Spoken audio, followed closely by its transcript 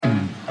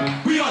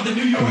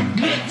the New York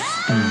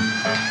Knicks.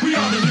 We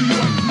are the New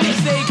York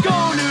Knicks. Say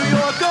go New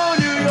York, go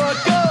New York,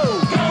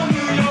 go. Go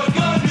New York,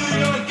 go New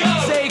York, go.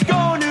 Say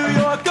go New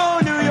York, go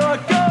New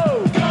York,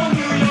 go. Go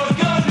New York,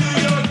 go New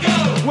York,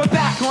 go. We're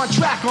back on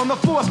track on the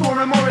floor,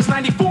 scoring more. It's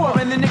 94,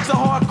 and the Knicks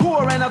are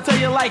hardcore. And I'll tell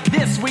you like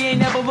this, we ain't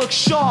never looked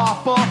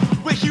sharper.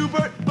 With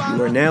Hubert.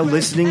 You are now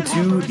listening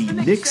to the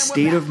Knicks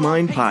State of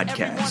Mind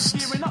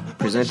podcast,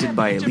 presented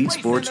by Elite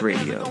Sports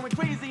Radio.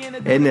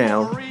 And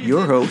now,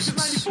 your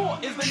hosts,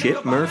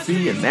 Chip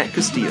Murphy and Matt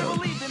Castillo.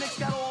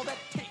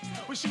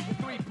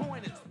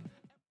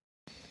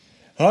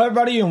 Hello,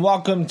 everybody, and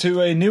welcome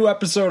to a new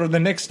episode of the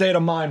Knicks State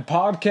of Mind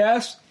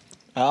podcast.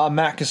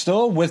 Matt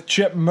Castillo with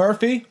Chip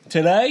Murphy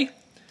today.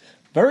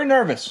 Very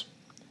nervous.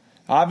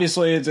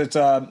 Obviously,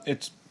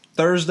 it's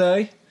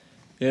Thursday.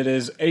 It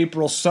is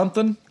April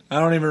something. I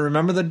don't even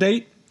remember the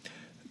date.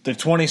 The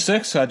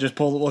 26th. I just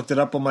looked it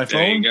up on my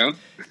phone. There you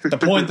go. The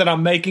point that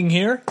I'm making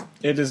here,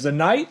 it is the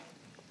night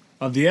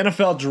of the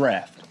NFL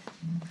draft.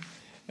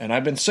 And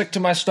I've been sick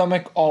to my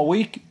stomach all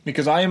week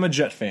because I am a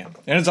Jet fan.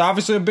 And it's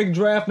obviously a big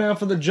draft now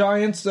for the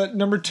Giants at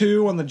number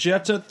 2 and the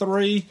Jets at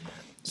 3.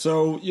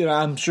 So,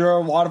 I'm sure a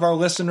lot of our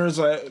listeners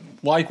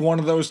like one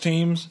of those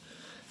teams.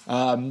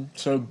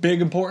 So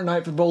big, important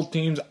night for both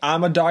teams.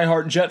 I'm a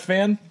diehard Jet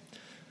fan.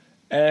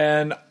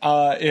 And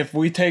if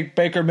we take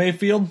Baker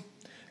Mayfield,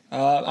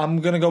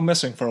 I'm going to go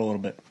missing for a little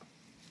bit.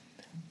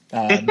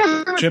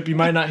 Chip, you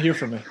might not hear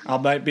from me. I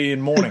might be in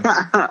mourning.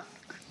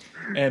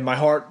 And my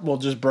heart will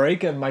just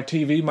break, and my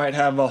TV might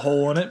have a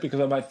hole in it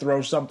because I might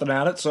throw something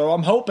at it. So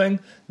I'm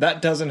hoping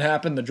that doesn't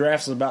happen. The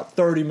draft is about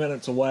 30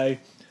 minutes away.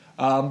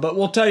 But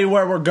we'll tell you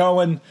where we're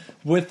going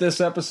with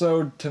this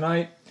episode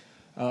tonight.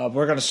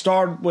 We're going to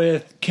start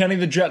with Kenny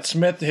the Jet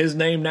Smith, his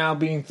name now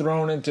being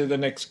thrown into the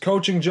Knicks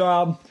coaching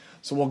job.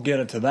 So we'll get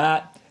into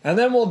that. And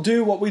then we'll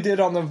do what we did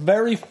on the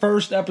very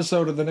first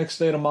episode of the Knicks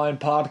State of Mind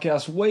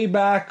podcast way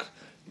back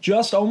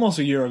just almost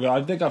a year ago.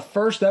 I think our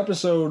first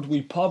episode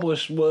we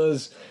published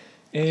was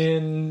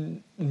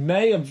in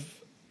May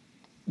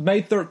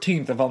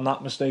 13th, if I'm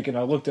not mistaken.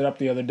 I looked it up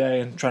the other day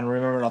and trying to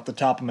remember it off the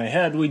top of my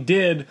head. We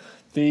did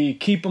the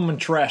Keep 'em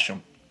and Trash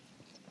 'em.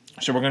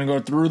 So we're going to go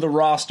through the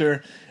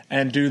roster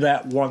and do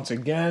that once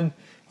again.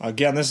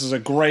 Again, this is a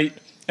great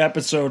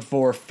episode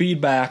for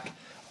feedback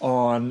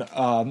on,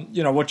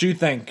 what you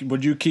think.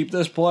 Would you keep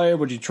this player?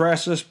 Would you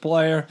trash this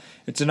player?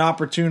 It's an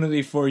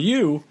opportunity for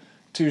you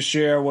to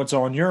share what's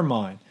on your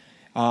mind.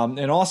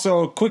 And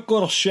also, a quick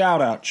little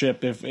shout-out,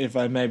 Chip, if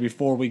I may,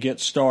 before we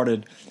get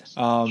started.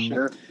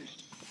 Sure.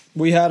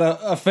 We had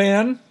a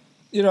fan,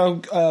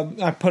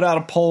 I put out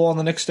a poll on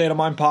the Knicks State of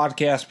Mind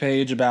podcast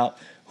page about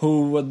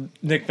who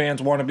Knicks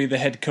fans want to be the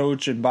head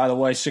coach. And by the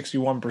way,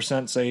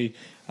 61% say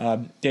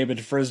David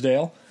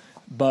Frisdale.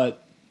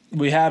 But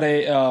we had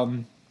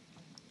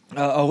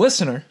a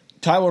listener,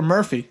 Tyler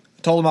Murphy.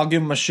 Told him I'll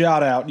give him a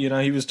shout-out.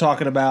 He was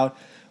talking about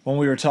when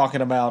we were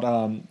talking about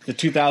the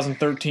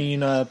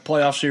 2013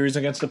 playoff series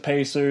against the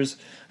Pacers,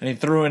 and he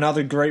threw in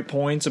other great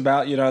points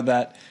about,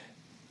 that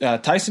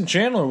Tyson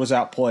Chandler was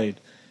outplayed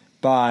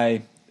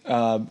by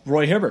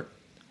Roy Hibbert.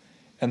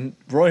 And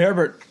Roy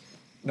Hibbert,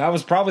 that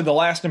was probably the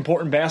last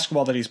important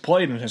basketball that he's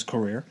played in his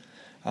career.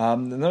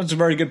 And those are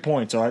very good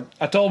points. So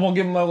I told him we'll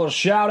give him a little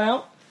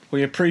shout-out.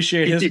 We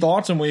appreciate his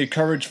thoughts, and we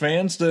encourage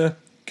fans to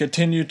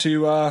continue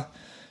to,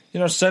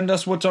 send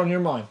us what's on your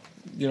mind.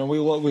 We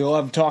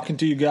love talking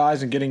to you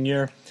guys and getting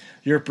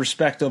your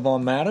perspective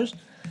on matters.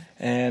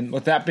 And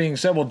with that being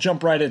said, we'll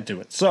jump right into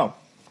it. So,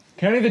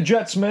 Kenny the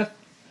Jet Smith.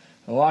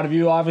 A lot of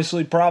you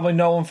obviously probably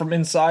know him from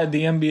Inside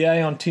the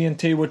NBA on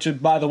TNT, which is,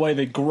 by the way,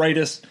 the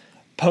greatest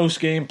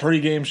post-game,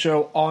 pre-game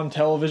show on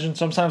television.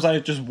 Sometimes I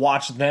just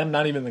watch them,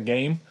 not even the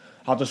game.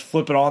 I'll just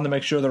flip it on to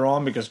make sure they're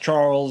on because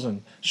Charles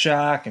and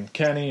Shaq and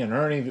Kenny and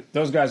Ernie,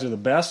 those guys are the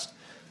best.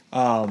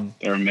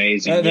 They're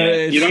amazing.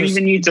 You don't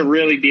even need to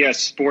really be a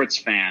sports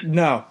fan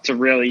to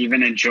really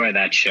even enjoy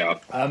that show.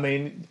 I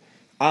mean,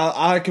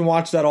 I can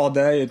watch that all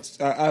day.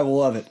 I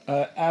love it.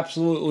 I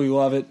absolutely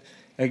love it.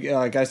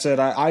 Like I said,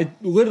 I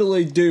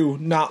literally do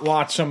not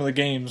watch some of the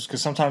games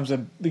because sometimes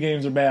the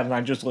games are bad and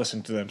I just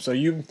listen to them. So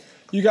you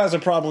guys are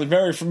probably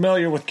very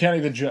familiar with Kenny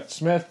the Jet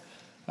Smith.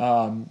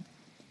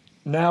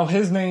 Now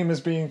his name is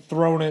being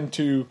thrown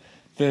into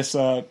this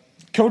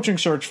coaching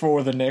search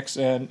for the Knicks,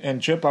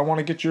 and Chip, I want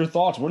to get your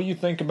thoughts. What do you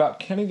think about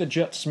Kenny the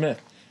Jet Smith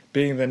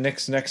being the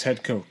Knicks' next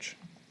head coach?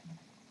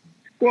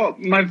 Well,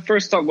 my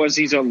first thought was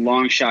he's a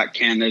long shot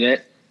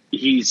candidate.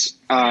 He's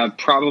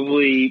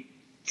probably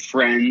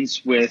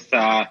friends with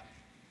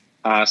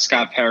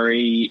Scott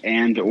Perry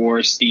and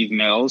or Steve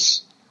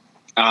Mills.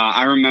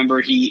 I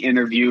remember he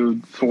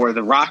interviewed for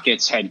the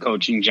Rockets head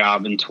coaching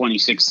job in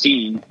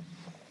 2016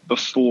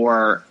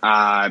 before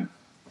Mike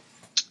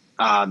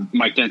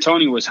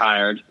D'Antoni was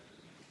hired.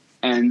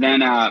 And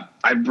then I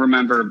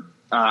remember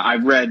I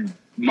read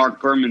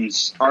Mark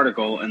Berman's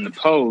article in the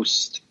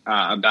Post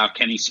about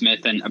Kenny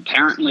Smith, and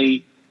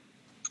apparently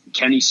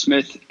Kenny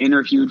Smith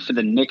interviewed for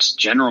the Knicks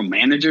general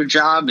manager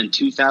job in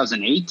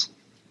 2008.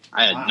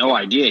 I had no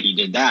idea he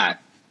did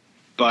that,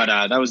 but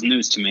that was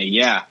news to me.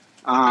 Yeah.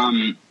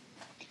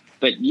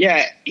 But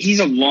yeah, he's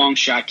a long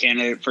shot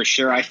candidate for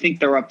sure. I think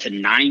they're up to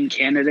 9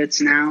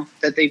 candidates now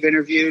that they've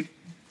interviewed.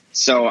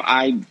 So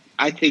I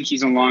think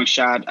he's a long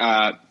shot.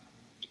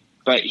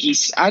 But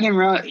I didn't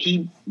realize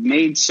he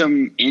made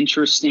some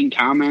interesting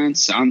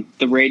comments on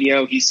the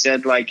radio. He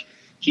said like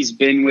he's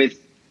been with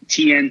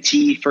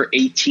TNT for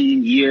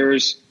 18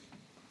 years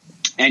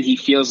and he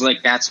feels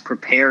like that's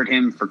prepared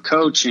him for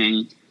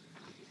coaching.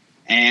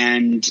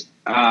 And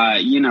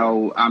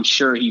I'm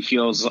sure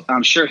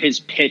his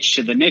pitch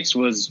to the Knicks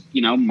was,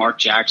 Mark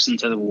Jackson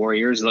to the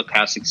Warriors. Look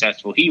how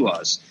successful he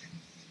was.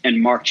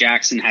 And Mark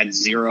Jackson had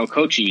 0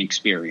 coaching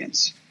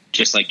experience,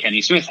 just like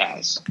Kenny Smith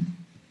has.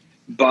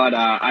 But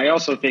I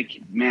also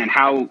think, man,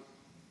 how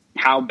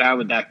bad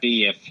would that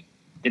be if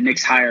the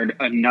Knicks hired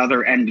another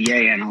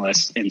NBA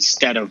analyst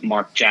instead of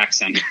Mark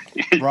Jackson?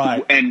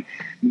 Right. And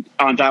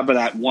on top of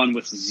that, one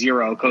with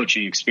 0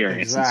 coaching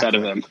experience instead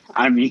of him.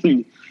 I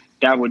mean,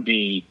 that would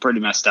be pretty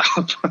messed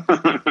up.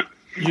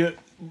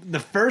 The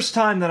first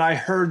time that I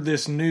heard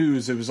this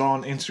news, it was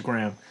on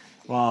Instagram,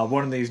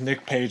 one of these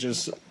Knick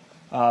pages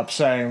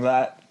saying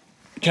that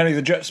Kenny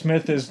the Jet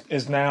Smith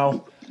is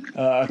now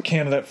a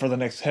candidate for the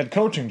Knicks head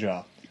coaching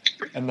job.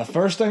 And the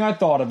first thing I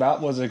thought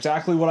about was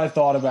exactly what I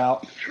thought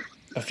about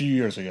a few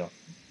years ago.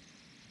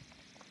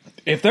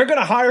 If they're going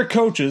to hire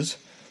coaches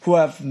who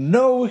have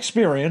no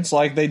experience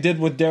like they did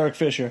with Derek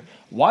Fisher,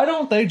 why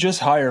don't they just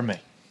hire me?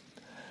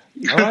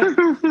 All right?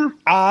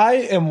 I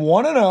am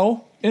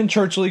 1-0 in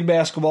church league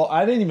basketball.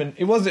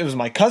 It was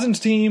my cousin's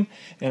team,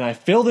 and I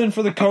filled in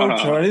for the coach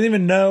who I didn't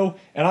even know,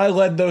 and I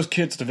led those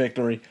kids to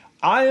victory.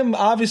 I am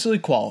obviously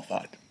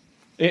qualified.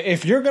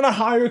 If you're going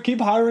to keep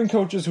hiring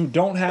coaches who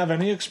don't have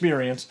any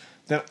experience,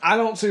 then I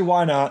don't see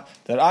why not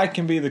that I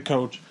can be the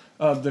coach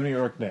of the New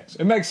York Knicks.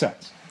 It makes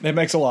sense. It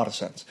makes a lot of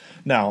sense.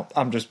 Now,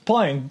 I'm just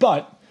playing,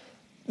 but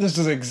this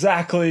is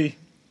exactly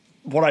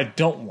what I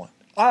don't want.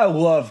 I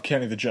love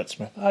Kenny the Jet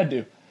Smith. I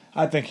do.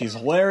 I think he's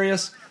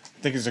hilarious.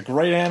 I think he's a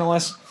great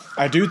analyst.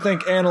 I do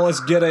think analysts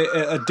get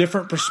a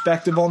different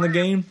perspective on the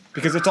game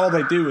because it's all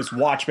they do is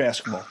watch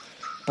basketball,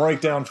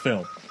 break down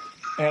film.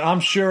 And I'm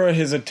sure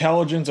his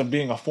intelligence of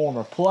being a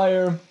former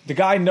player, the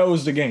guy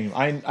knows the game.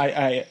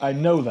 I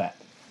know that.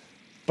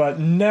 But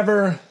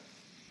never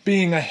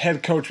being a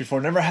head coach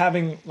before, never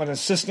having an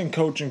assistant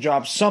coaching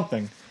job,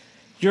 something,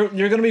 you're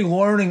going to be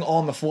learning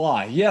on the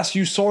fly. Yes,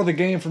 you saw the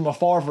game from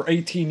afar for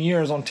 18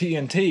 years on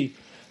TNT,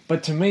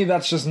 but to me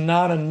that's just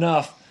not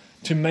enough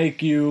to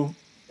make you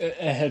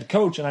a head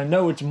coach. And I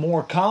know it's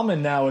more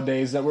common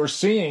nowadays that we're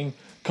seeing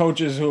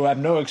coaches who have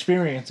no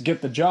experience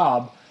get the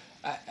job.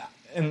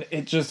 And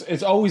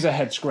it's always a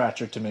head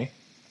scratcher to me.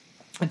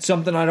 It's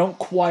something I don't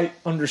quite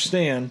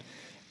understand.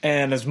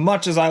 And as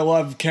much as I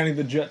love Kenny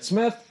the Jet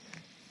Smith,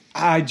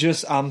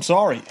 I'm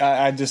sorry.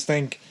 I just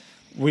think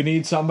we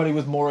need somebody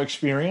with more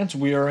experience.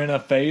 We are in a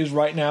phase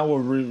right now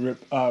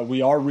where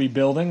we are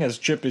rebuilding, as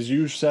Chip, as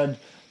you said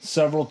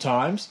several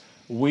times.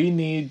 We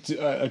need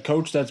a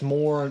coach that's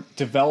more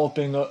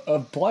developing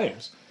of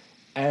players.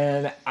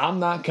 And I'm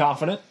not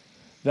confident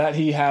that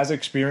he has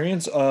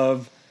experience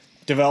of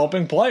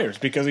developing players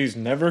because he's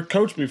never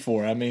coached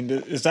before. I mean,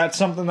 is that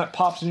something that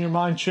pops in your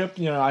mind, Chip?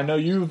 I know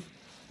you've,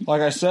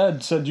 like I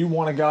said you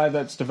want a guy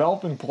that's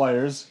developing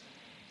players.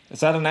 Is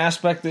that an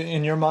aspect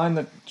in your mind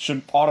that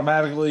should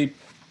automatically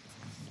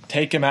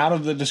take him out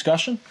of the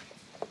discussion?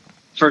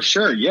 For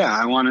sure, yeah.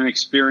 I want an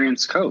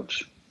experienced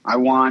coach. I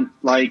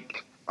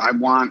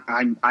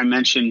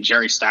mentioned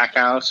Jerry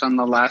Stackhouse on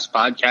the last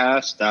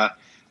podcast.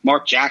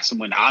 Mark Jackson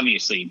would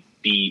obviously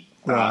be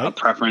a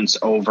preference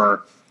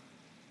over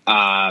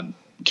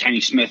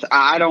Kenny Smith.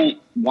 I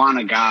don't want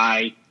a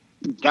guy.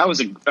 That was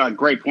a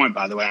great point,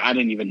 by the way. I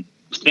didn't even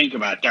think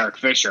about Derek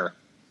Fisher.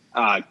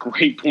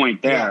 Great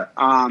point there.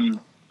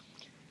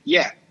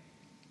 Yeah.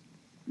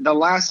 The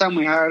last time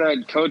we hired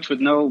a coach with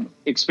no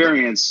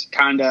experience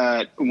kind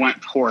of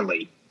went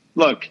poorly.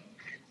 Look,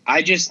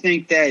 I just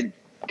think that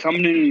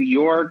coming to New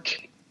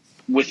York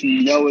with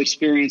no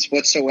experience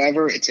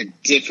whatsoever, it's a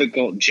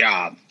difficult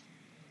job.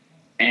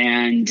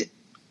 And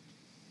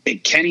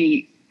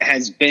Kenny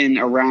has been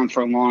around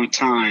for a long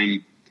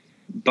time,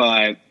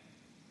 but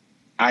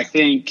I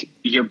think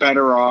you're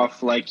better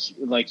off,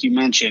 like you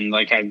mentioned,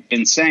 like I've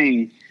been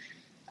saying,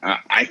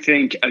 I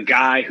think a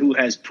guy who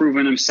has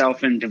proven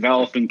himself in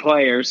developing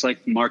players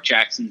like Mark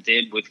Jackson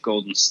did with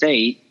Golden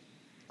State,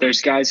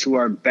 there's guys who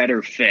are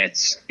better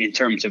fits in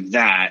terms of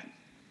that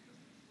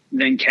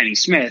than Kenny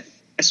Smith,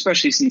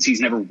 especially since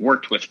he's never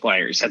worked with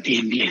players at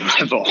the NBA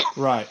level.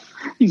 Right.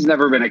 He's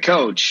never been a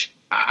coach.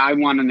 I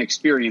want an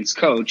experienced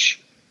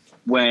coach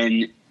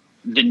when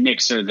the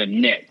Knicks are the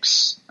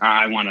Knicks.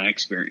 I want an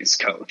experienced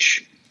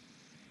coach.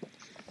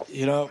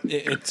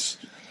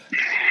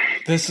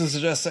 This is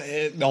just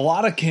a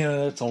lot of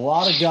candidates, a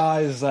lot of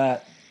guys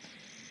that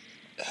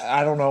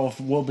I don't know if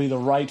will be the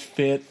right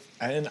fit.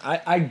 And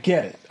I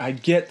get it. I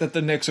get that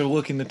the Knicks are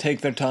looking to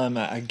take their time.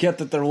 I get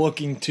that they're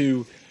looking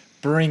to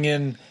bring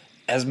in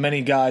as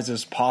many guys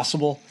as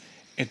possible.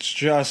 It's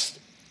just,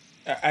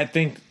 I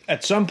think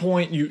at some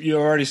point, you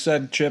already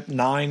said, Chip,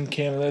 9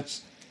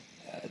 candidates.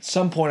 at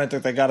some point I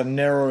think they got to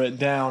narrow it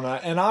down,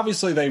 and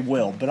obviously they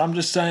will. But I'm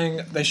just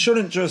saying they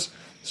shouldn't just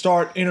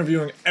start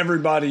interviewing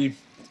everybody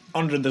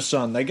under the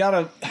sun. They got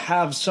to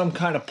have some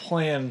kind of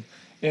plan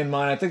in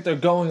mind. I think they're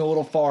going a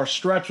little far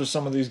stretch with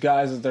some of these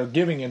guys that they're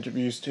giving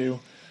interviews to.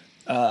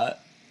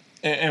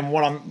 And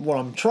what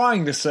I'm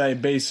trying to say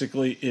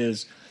basically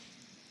is,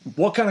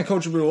 what kind of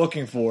coach are we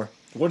looking for?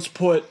 Let's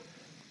put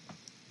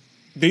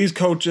these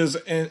coaches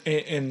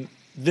in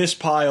this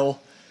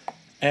pile,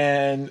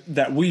 and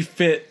that we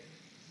fit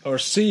or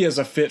see as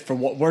a fit for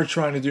what we're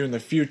trying to do in the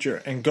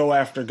future, and go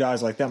after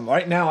guys like them.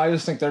 Right now, I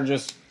just think they're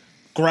just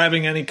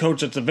grabbing any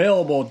coach that's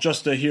available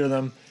just to hear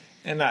them.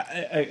 And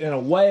in a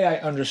way, I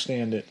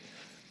understand it.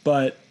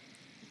 But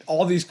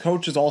all these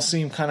coaches all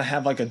seem kind of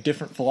have like a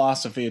different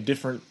philosophy, a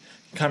different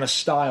kind of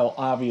style,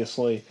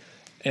 obviously.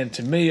 And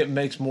to me, it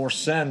makes more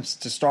sense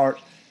to start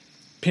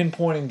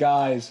pinpointing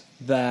guys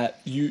that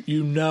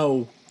you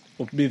know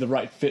will be the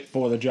right fit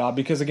for the job.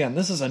 Because, again,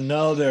 this is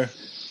another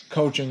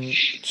coaching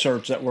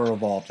search that we're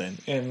involved in.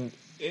 And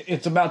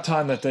it's about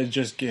time that they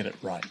just get it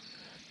right.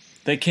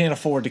 They can't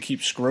afford to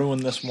keep screwing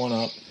this one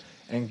up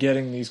and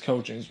getting these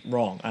coachings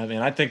wrong. I mean,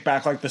 I think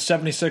back like the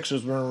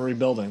 76ers were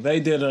rebuilding. They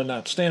did an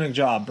outstanding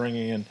job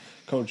bringing in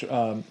Coach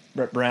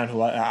Brett Brown,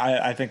 who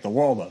I think the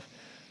world of.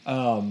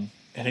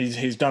 And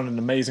he's done an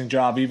amazing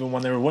job even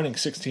when they were winning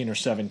 16 or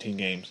 17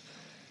 games.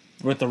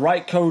 With the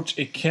right coach,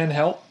 it can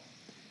help.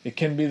 It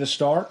can be the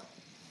start,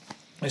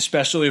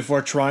 especially if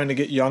we're trying to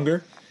get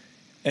younger.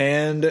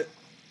 And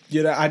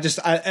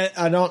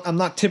I'm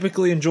not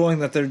typically enjoying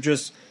that they're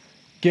just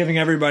giving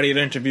everybody an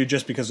interview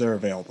just because they're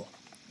available.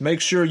 Make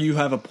sure you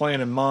have a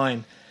plan in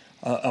mind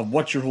of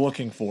what you're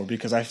looking for,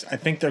 because I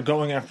think they're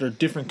going after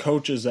different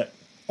coaches that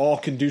all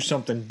can do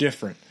something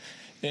different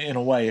in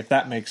a way, if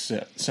that makes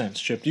sense.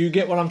 Chip, do you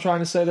get what I'm trying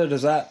to say there?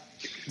 Does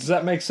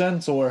that make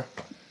sense, or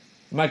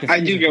am I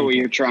confusing I do get people? what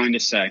you're trying to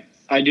say.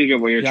 I do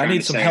get what you're trying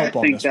to say. I need some help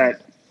on this.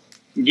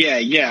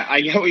 Yeah, I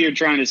get what you're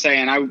trying to say,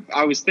 and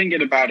I was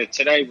thinking about it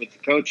today with the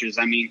coaches.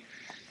 I mean,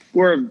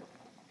 we're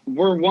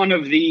one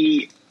of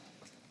the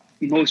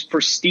most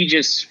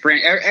prestigious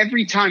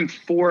every time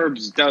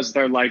Forbes does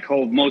their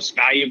whole most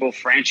valuable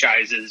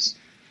franchises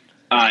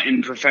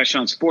in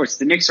professional sports,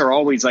 the Knicks are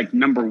always like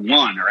number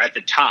one or at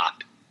the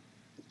top,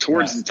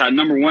 towards the top,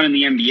 number one in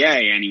the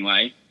NBA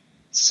anyway.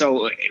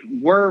 So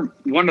we're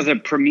one of the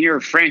premier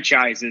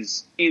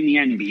franchises in the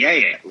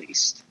NBA, at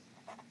least.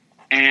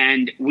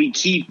 And we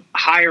keep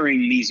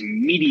hiring these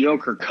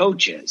mediocre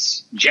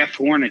coaches, Jeff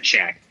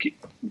Hornacek,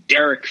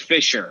 Derek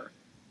Fisher.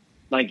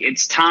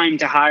 It's time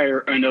to hire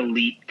an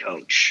elite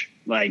coach.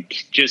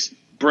 Just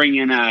bring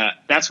in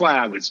that's why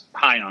I was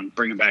high on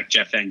bringing back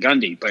Jeff Van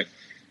Gundy, but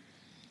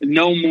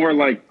no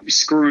more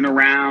screwing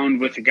around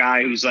with a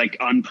guy who's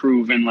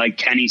unproven, like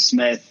Kenny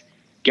Smith.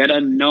 Get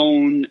a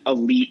known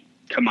elite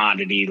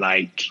commodity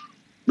like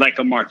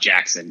a Mark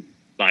Jackson.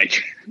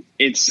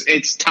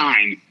 It's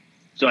time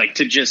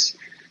to just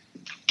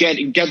get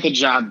the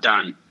job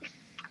done.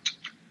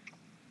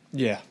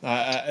 Yeah,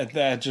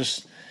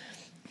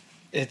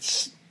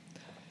 it's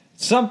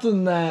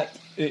something that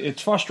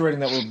it's frustrating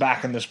that we're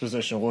back in this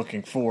position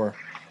looking for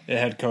a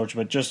head coach,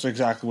 but just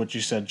exactly what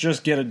you said.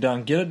 Just get it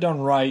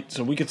done right,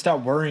 so we can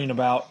stop worrying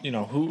about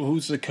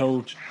who's the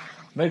coach.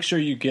 Make sure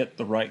you get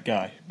the right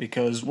guy,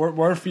 because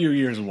we're a few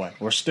years away.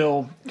 We're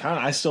still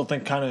I still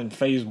think in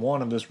phase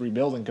one of this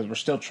rebuilding, because we're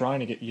still trying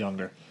to get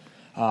younger.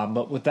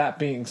 But with that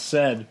being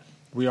said,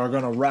 we are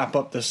going to wrap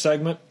up this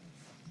segment.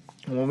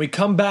 When we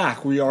come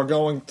back, we are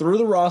going through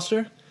the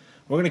roster.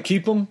 We're going to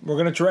keep them. We're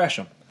going to trash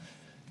them.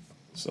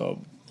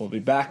 So we'll be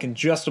back in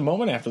just a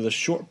moment after this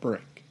short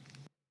break.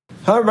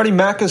 Hi, everybody.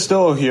 Matt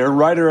Castillo here,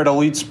 writer at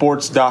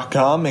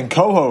EliteSports.com and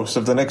co-host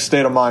of the Knicks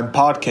State of Mind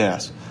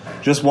podcast.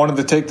 Just wanted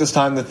to take this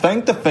time to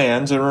thank the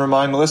fans and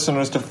remind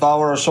listeners to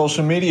follow our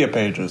social media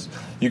pages.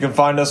 You can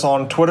find us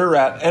on Twitter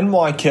at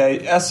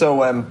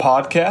NYKSOM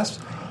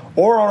Podcast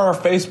or on our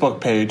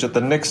Facebook page at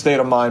the Knicks State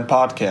of Mind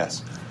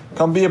podcast.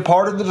 Come be a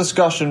part of the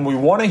discussion. We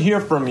want to hear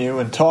from you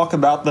and talk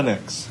about the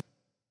Knicks.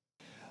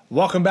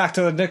 Welcome back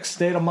to the Knicks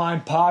State of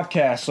Mind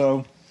podcast.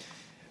 So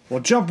we'll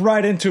jump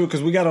right into it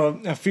because we got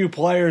a few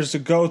players to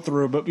go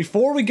through. But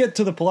before we get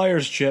to the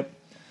players, Chip,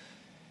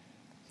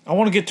 I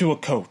want to get to a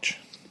coach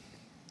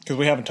because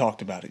we haven't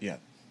talked about it yet.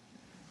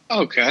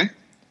 Okay.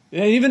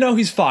 Yeah, even though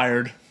he's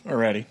fired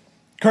already.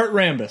 Kurt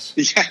Rambis.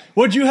 Yeah.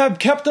 Would you have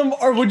kept him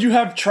or would you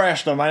have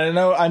trashed him?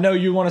 I know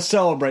you want to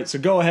celebrate, so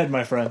go ahead,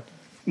 my friend.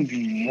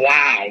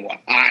 Wow.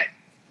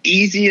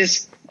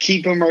 Easiest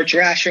keep him or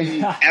trash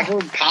him ever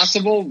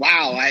possible.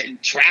 Wow.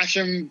 Trash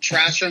him,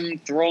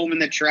 throw him in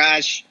the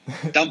trash,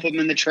 dump him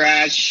in the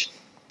trash,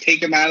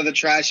 take him out of the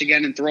trash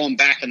again and throw him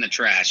back in the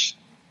trash.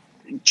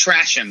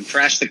 Trash him.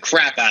 Trash the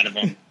crap out of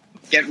him.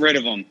 Get rid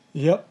of him.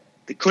 Yep.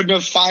 They couldn't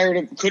have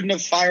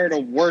fired a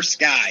worse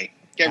guy.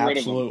 Get rid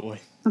of him.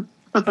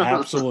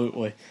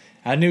 Absolutely.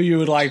 I knew you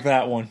would like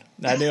that one.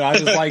 I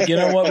was like, you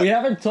know what? We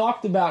haven't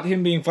talked about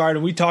him being fired,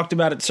 and we talked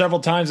about it several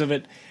times of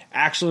it.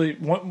 Actually,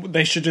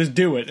 they should just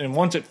do it. And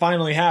once it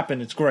finally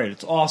happened, it's great.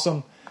 It's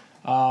awesome.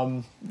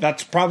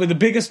 That's probably the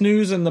biggest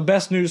news and the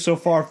best news so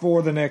far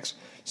for the Knicks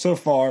so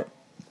far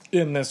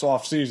in this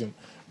offseason.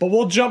 But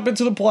we'll jump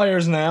into the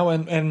players now,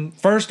 and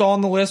first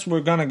on the list,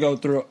 we're going to go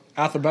through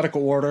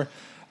alphabetical order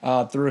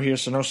through here,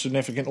 so no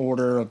significant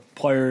order of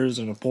players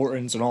and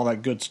importance and all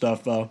that good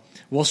stuff.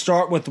 We'll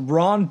start with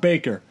Ron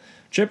Baker.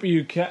 Chip, are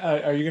you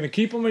going to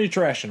keep him or are you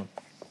trashing him?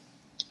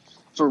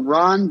 For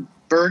Ron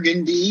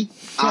Burgundy,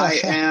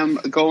 I am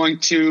going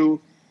to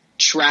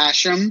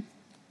trash him.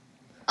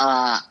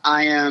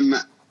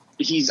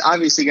 He's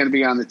obviously going to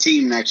be on the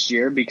team next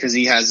year because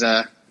he has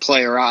a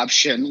player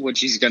option, which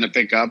he's going to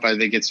pick up. I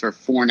think it's for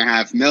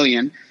 $4.5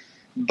 million.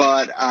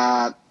 But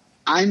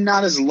I'm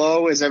not as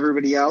low as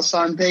everybody else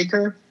on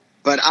Baker,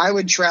 but I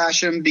would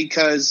trash him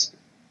because,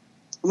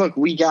 look,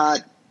 we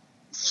got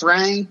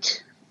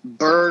Frank,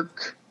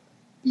 Burke,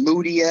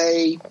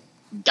 Moutier,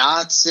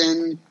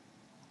 Dotson,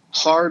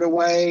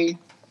 Hardaway,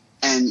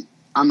 and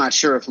I'm not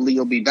sure if Lee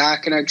will be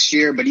back next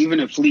year, but even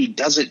if Lee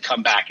doesn't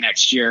come back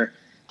next year,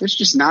 there's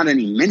just not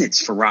any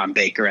minutes for Ron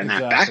Baker in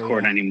that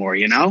backcourt anymore,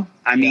 you know?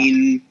 I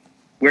mean,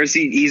 where's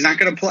he? He's not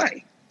going to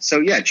play. So,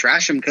 yeah,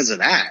 trash him because of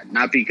that,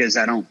 not because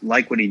I don't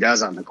like what he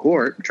does on the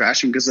court.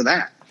 Trash him because of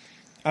that.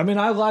 I mean,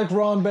 I like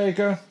Ron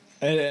Baker,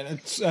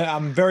 and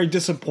I'm very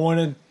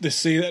disappointed to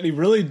see that he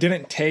really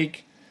didn't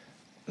take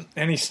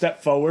any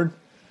step forward.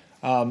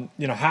 Had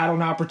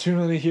an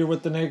opportunity here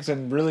with the Knicks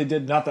and really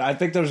did nothing. I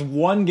think there's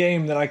one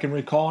game that I can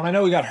recall, and I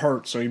know he got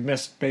hurt, so he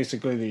missed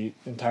basically the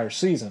entire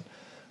season.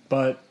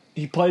 But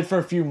he played for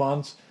a few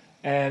months,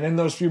 and in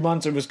those few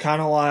months it was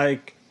kind of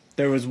like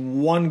there was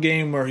one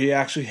game where he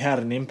actually had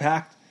an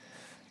impact,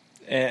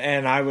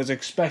 and I was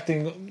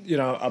expecting,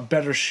 a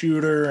better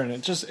shooter, and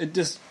it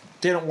just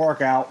didn't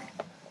work out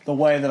the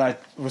way that I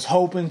was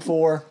hoping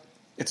for.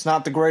 It's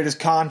not the greatest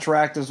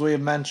contract, as we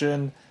have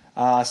mentioned.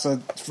 So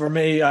for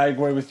me, I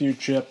agree with you,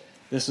 Chip.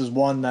 This is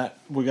one that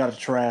we got to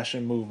trash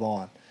and move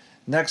on.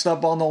 Next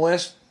up on the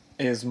list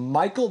is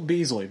Michael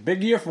Beasley.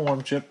 Big year for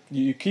him, Chip. Do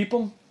you keep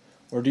him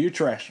or do you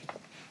trash him?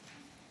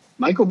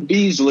 Michael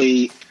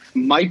Beasley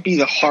might be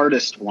the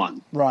hardest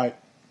one. Right.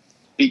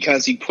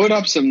 Because he put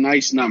up some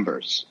nice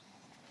numbers.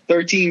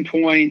 13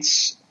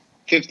 points,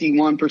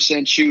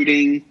 51%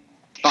 shooting,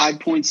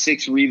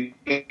 5.6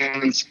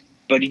 rebounds.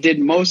 But he did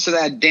most of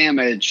that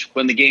damage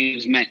when the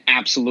games meant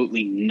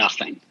absolutely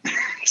nothing.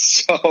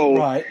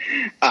 So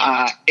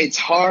it's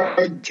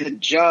hard to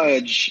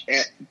judge.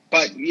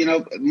 But,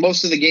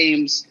 most of the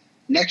games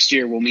next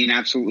year will mean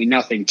absolutely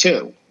nothing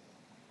too.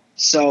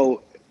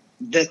 So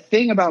the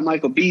thing about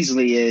Michael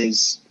Beasley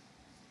is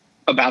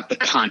about the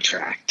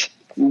contract.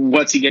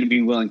 What's he going to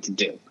be willing to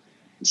do?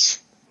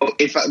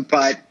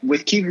 But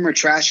with keep him or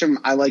trash him,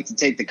 I like to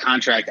take the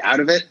contract out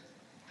of it.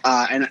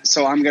 And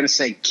so I'm going to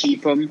say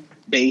keep him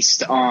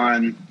based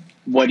on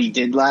what he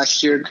did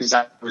last year, because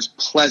I was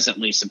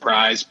pleasantly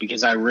surprised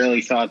because I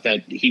really thought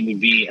that he would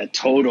be a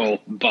total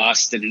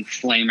bust and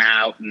flame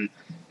out and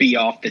be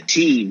off the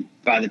team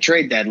by the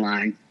trade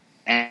deadline.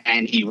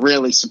 And he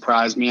really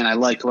surprised me, and I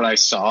liked what I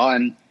saw,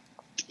 and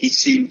he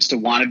seems to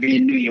want to be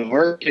in New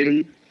York.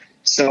 And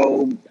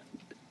so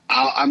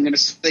I'm going to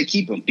say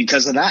keep him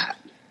because of that.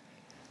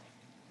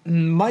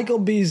 Michael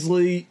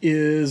Beasley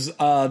is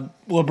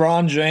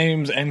LeBron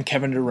James and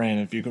Kevin Durant,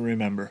 if you can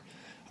remember.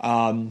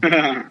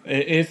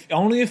 If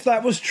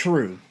that was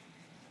true,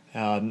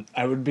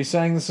 I would be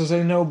saying this is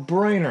a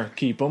no-brainer.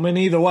 Keep him, and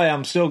either way,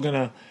 I'm still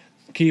gonna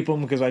keep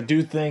him because I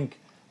do think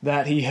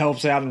that he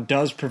helps out and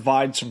does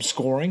provide some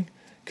scoring.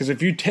 Because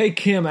if you take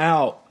him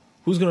out,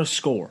 who's gonna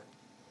score?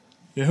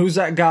 Who's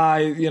that guy?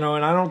 And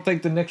I don't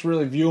think the Knicks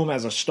really view him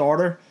as a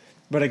starter.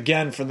 But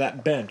again, for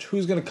that bench,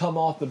 who's gonna come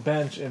off the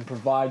bench and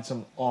provide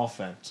some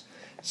offense?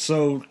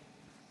 So,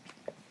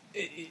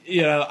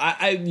 you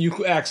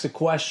ask the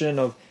question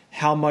of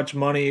how much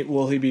money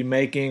will he be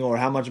making or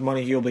how much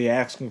money he'll be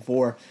asking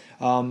for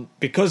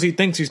because he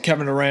thinks he's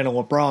Kevin Durant on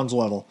LeBron's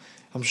level.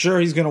 I'm sure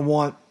he's going to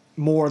want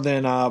more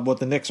than what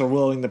the Knicks are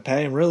willing to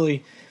pay, and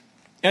really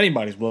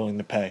anybody's willing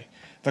to pay.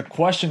 The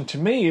question to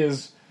me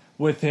is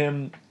with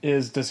him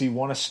is, does he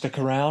want to stick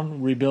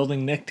around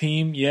rebuilding Knick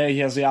team? Yeah, he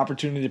has the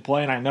opportunity to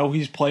play, and I know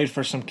he's played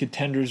for some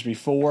contenders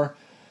before,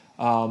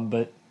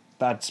 but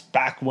that's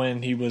back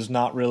when he was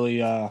not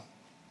really,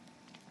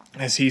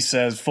 as he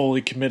says,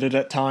 fully committed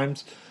at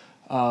times.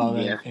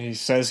 And he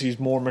says he's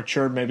more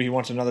matured. Maybe he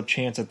wants another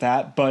chance at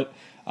that. But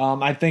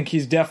I think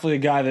he's definitely a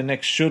guy the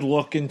Knicks should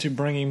look into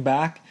bringing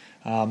back.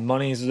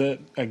 Money is,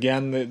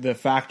 the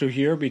factor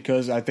here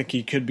because I think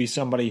he could be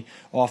somebody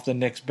off the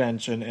Knicks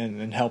bench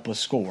and help us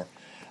score.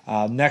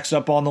 Next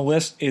up on the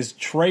list is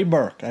Trey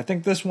Burke. I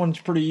think this one's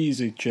pretty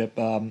easy, Chip.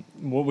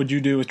 What would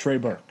you do with Trey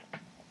Burke?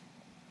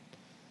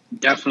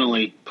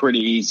 Definitely pretty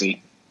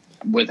easy.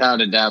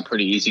 Without a doubt,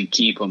 pretty easy to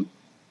keep him.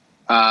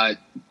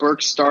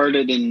 Burke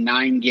started in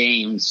 9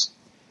 games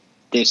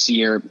this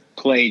year,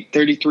 played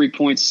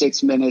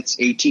 33.6 minutes,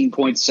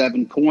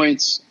 18.7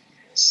 points,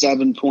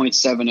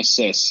 7.7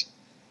 assists.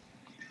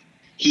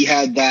 He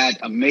had that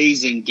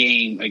amazing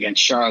game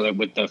against Charlotte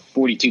with the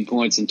 42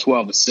 points and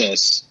 12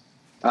 assists.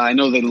 I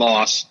know they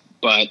lost,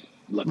 but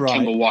Look,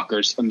 Right. Kemba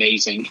Walker's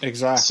amazing.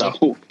 Exactly.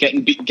 So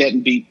getting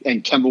beat,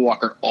 and Kemba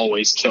Walker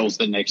always kills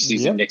the Knicks.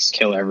 He's Yep. a Knicks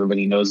killer.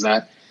 Everybody knows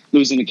that.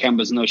 Losing to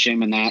Kemba's no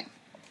shame in that.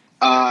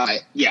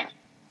 Yeah,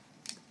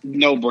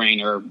 no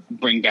brainer.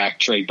 Bring back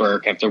Trey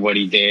Burke after what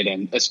he did,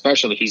 and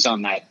especially he's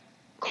on that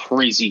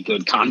crazy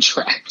good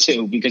contract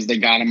too because they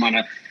got him on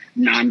a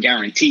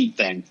non-guaranteed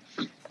thing.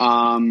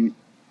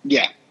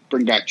 Yeah,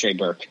 bring back Trey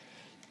Burke.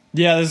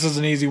 Yeah, this is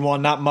an easy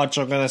one. Not much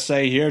I'm going to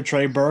say here.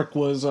 Trey Burke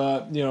was,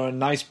 a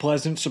nice,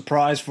 pleasant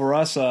surprise for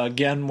us.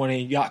 Again, when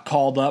he got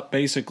called up,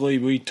 basically,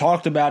 we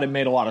talked about it.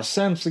 Made a lot of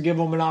sense to give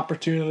him an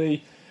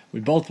opportunity. We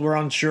both were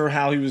unsure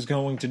how he was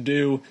going to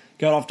do.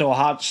 Got off to a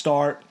hot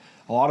start.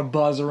 A lot of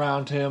buzz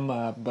around him,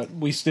 but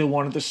we still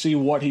wanted to see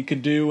what he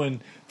could do. And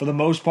for the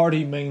most part,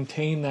 he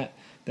maintained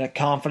that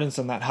confidence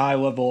and that high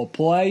level of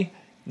play.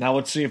 Now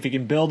let's see if he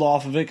can build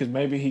off of it, because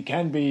maybe he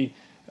can be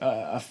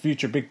a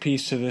future big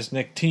piece to this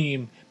Knicks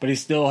team, but he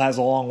still has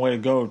a long way to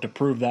go to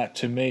prove that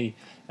to me,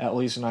 at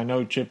least. And I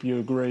know, Chip, you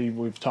agree.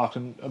 We've talked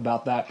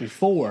about that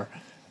before.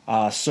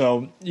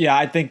 So, yeah,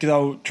 I think,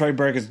 though, Trey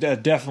Burke is a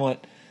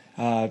definite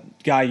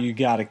guy you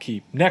got to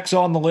keep. Next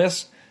on the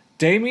list,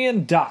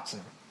 Damian Dotson.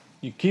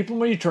 You keep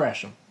him or you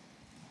trash him?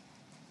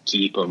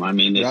 Keep him. I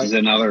mean, this Right. is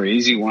another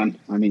easy one.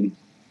 I mean,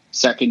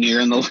 second year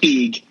in the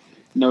league,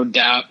 no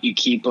doubt you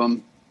keep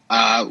him.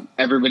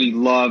 Everybody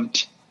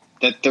loved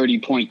that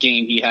 30-point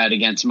game he had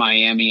against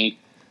Miami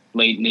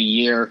late in the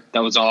year.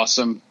 That was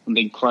awesome. And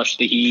they crushed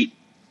the Heat.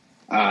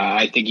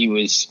 I think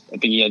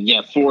he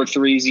had 4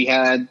 threes he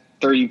had,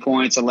 30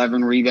 points,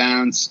 11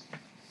 rebounds.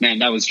 Man,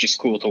 that was just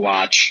cool to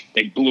watch.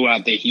 They blew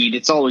out the Heat.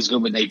 It's always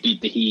good when they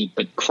beat the Heat,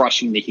 but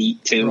crushing the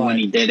Heat too Right. when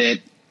he did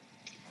it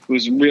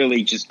was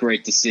really just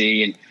great to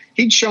see. And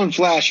he'd shown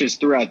flashes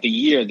throughout the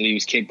year that he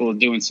was capable of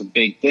doing some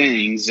big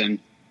things. And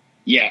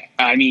yeah,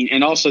 I mean,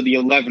 and also the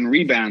 11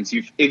 rebounds.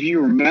 If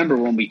you remember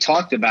when we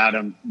talked about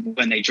him,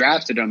 when they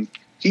drafted him,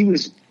 he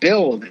was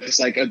billed as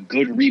like a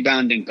good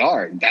rebounding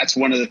guard. That's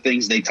one of the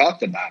things they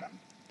talked about him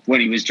when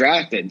he was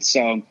drafted.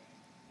 So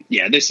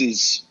yeah,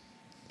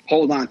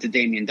 hold on to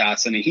Damian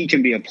Dotson, and he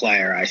can be a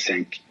player, I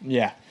think.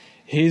 Yeah.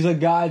 He's a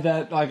guy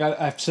that, like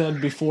I've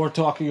said before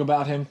talking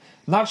about him,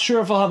 not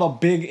sure if he'll have a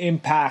big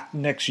impact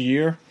next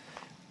year.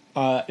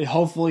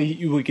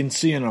 Hopefully we can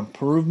see an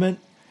improvement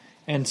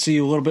and see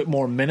a little bit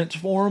more minutes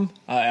for him.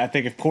 I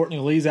think if Courtney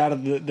Lee's out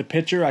of the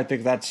picture, I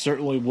think that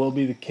certainly will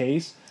be the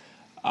case.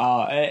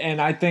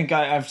 And I think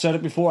I've said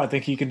it before, I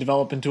think he could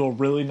develop into a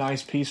really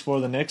nice piece for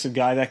the Knicks, a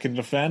guy that can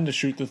defend, to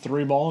shoot the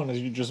three ball, and as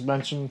you just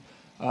mentioned,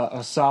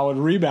 a solid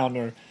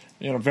rebounder.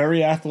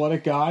 Very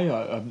athletic guy,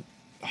 a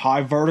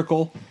high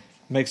vertical.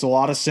 Makes a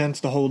lot of sense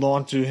to hold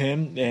on to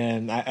him,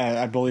 and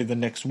I believe the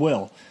Knicks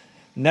will.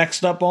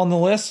 Next up on the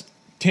list,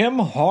 Tim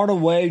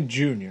Hardaway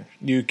Jr.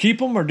 Do you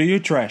keep him or do you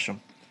trash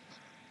him?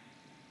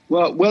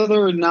 Well, whether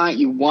or not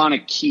you want to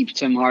keep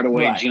Tim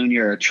Hardaway Right.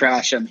 Jr. or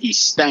trash him, he's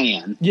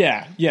staying.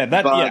 Yeah,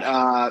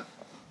 But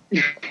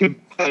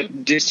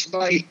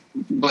despite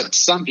what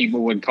some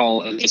people would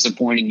call a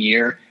disappointing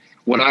year,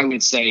 what I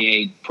would say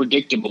a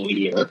predictable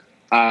year,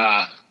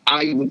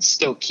 I would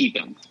still keep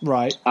him.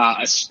 right.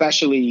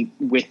 Especially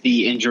with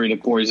the injury to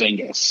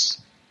Porzingis.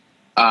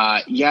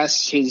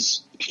 Yes,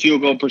 his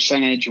field goal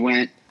percentage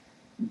went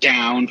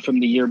down from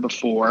the year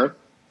before.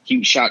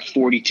 He shot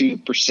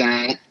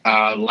 42%.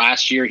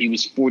 Last year, he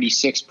was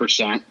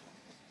 46%.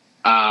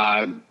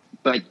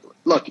 But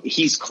look,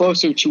 he's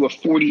closer to a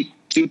 42%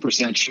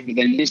 shooter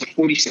than he is a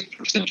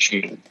 46%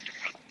 shooter.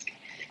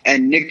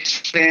 And Knicks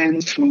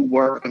fans who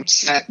were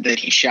upset that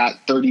he shot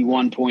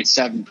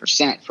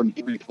 31.7% from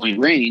three-point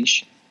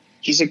range,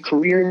 he's a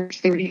career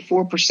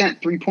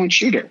 34% three-point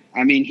shooter.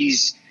 I mean,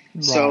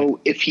 so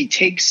if he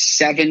takes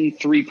 7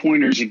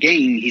 3-pointers a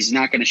game, he's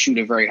not going to shoot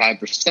a very high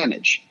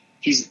percentage.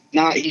 He's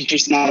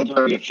just not a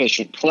very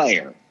efficient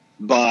player.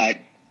 But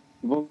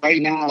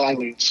right now I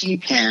would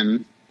keep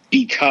him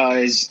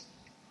because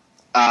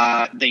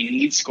they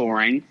need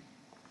scoring.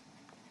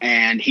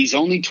 And he's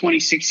only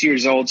 26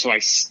 years old, so I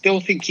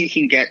still think he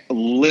can get a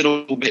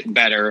little bit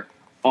better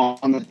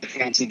on the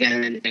defensive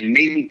end and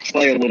maybe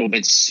play a little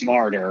bit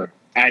smarter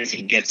as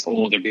he gets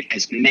older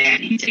because,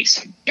 man, he takes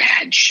some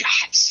bad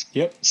shots.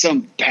 Yep.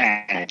 Some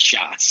bad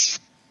shots.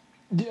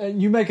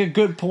 You make a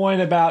good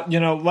point about,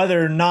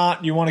 whether or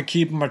not you want to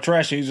keep him or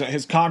trash him.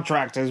 His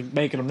contract is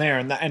making him there.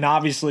 And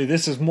obviously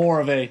this is more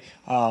of an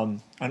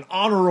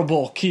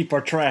honorable keep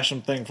or trash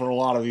him thing for a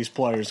lot of these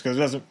players because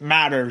it doesn't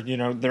matter,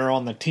 they're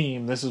on the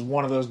team. This is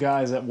one of those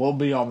guys that will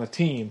be on the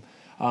team.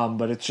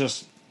 But it's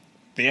just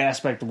the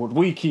aspect of would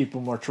we keep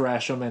him or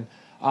trash him. And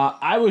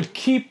I would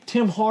keep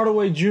Tim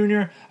Hardaway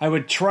Jr. I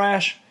would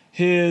trash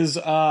his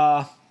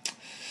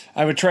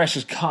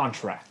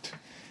contract.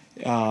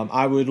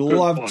 I would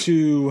love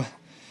to,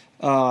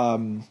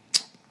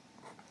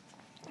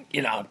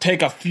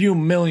 take a few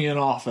million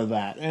off of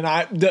that.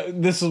 And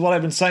this is what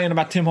I've been saying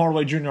about Tim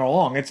Hardaway Jr. all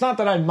along. It's not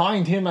that I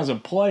mind him as a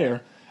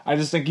player. I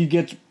just think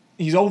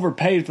he's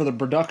overpaid for the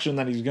production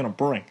that he's going to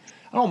bring.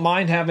 I don't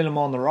mind having him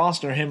on the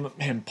roster,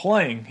 him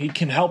playing. He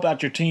can help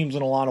out your teams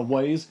in a lot of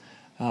ways.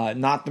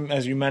 Not,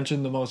 as you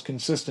mentioned, the most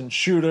consistent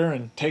shooter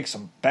and takes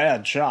some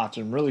bad shots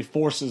and really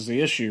forces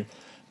the issue,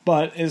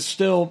 but is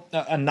still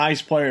a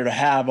nice player to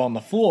have on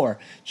the floor.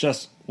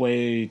 Just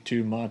way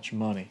too much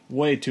money.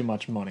 Way too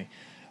much money.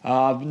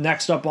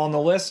 Next up on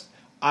the list,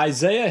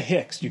 Isaiah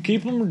Hicks. Do you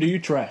keep him or do you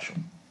trash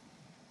him?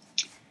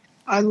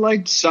 I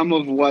liked some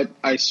of what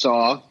I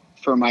saw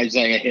from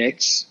Isaiah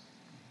Hicks,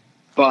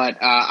 but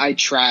I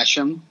trash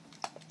him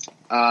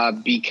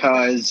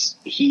because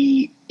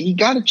he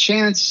got a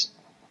chance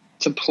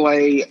to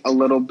play a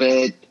little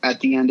bit at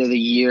the end of the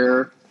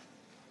year.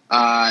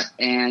 And,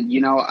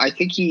 I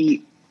think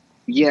he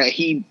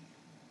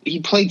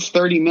played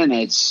 30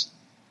 minutes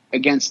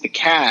against the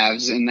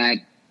Cavs in that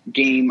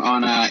game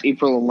on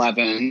April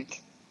 11th,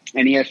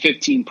 and he had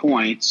 15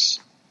 points.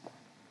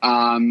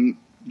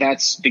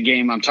 That's the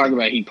game I'm talking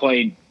about. He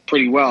played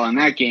pretty well in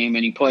that game,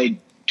 and he played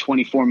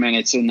 24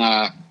 minutes in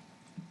that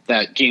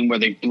game where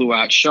they blew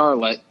out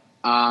Charlotte.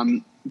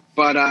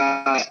 But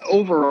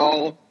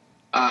overall,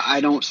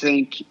 I don't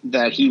think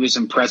that he was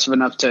impressive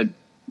enough to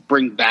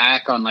bring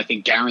back on like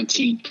a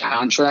guaranteed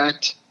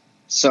contract.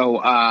 So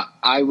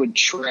I would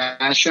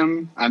trash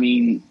him.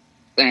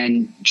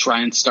 And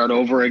try and start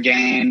over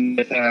again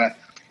with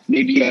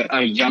maybe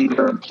a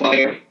younger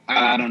player.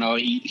 I don't know.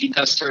 He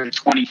does turn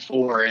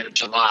 24 in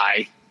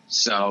July.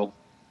 So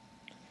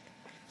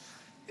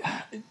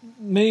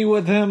me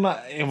with him,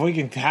 if we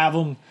can have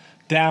him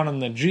down in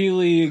the G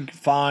League,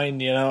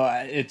 fine.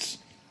 I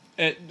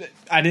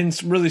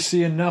didn't really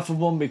see enough of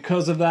him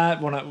because of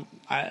that.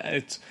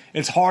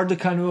 It's hard to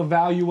kind of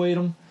evaluate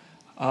him,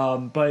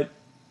 but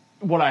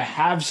what I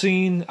have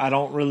seen, I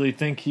don't really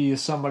think he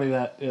is somebody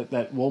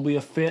that will be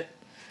a fit.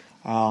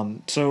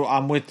 So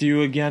I'm with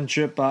you again,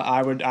 Chip.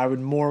 I would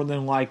more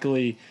than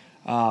likely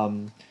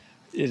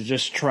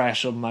just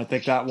trash him. I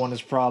think that one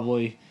is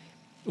probably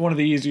one of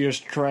the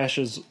easiest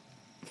trashes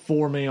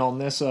for me on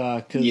this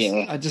because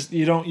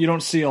you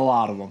don't see a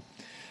lot of them.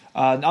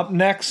 Up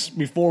next,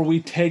 before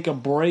we take a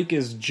break,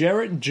 is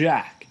Jarrett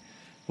Jack.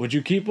 Would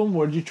you keep him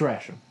or would you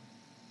trash him?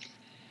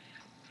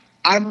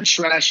 I would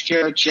trash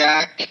Jarrett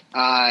Jack.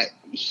 I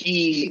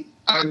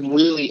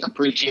really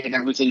appreciate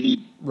everything he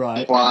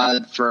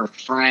did for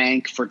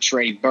Frank, for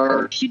Trey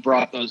Burke. He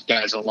brought those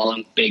guys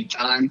along big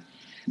time.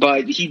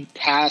 But he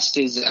passed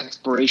his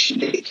expiration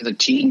date for the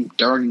team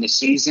during the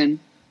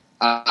season.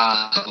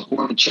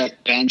 Hornacek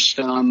benched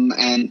him.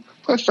 And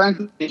quite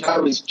frankly, if I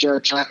was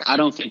Jarrett Jack, I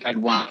don't think I'd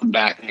want him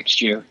back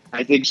next year.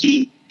 I think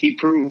he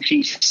proved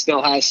he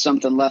still has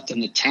something left in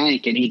the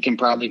tank, and he can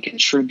probably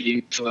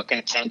contribute to a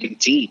contending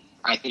team.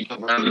 I think he'll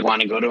really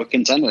want to go to a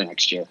contender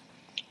next year.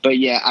 But,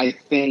 I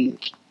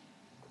think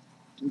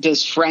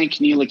does Frank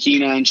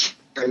Ntilikina and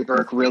Trey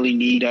Burke really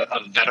need a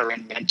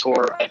veteran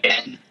mentor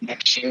again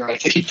next year?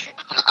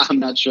 I'm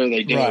not sure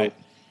they do. Right.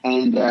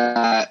 And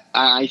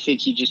I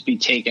think he'd just be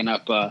taking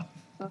up a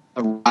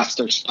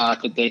roster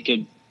spot that they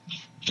could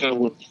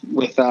fill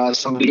with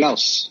somebody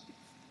else.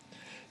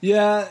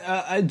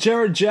 Yeah,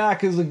 Jarrett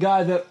Jack is a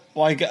guy that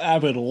I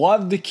would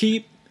love to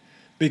keep.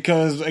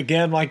 Because,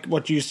 again, like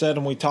what you said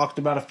and we talked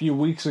about a few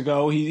weeks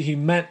ago, he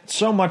meant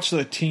so much to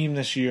the team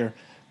this year.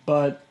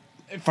 But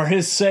for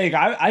his sake,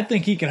 I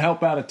think he can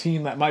help out a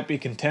team that might be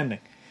contending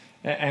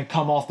and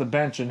come off the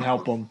bench and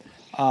help them.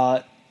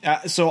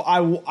 So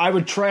I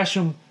would trash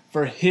him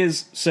for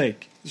his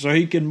sake so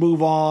he can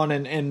move on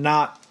and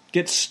not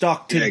get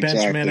stuck to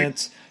bench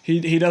minutes.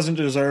 He doesn't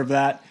deserve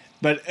that.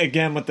 But,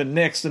 again, with the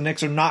Knicks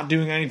are not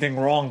doing anything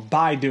wrong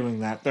by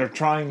doing that. They're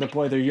trying to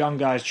play their young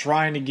guys,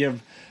 trying to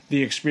give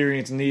the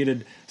experience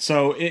needed.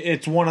 So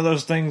it's one of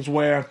those things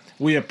where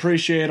we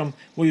appreciate him,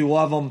 we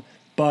love him,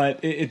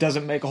 but it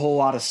doesn't make a whole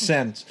lot of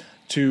sense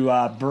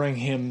to bring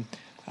him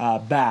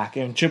back.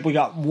 And, Chip, we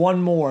got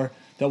one more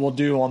that we'll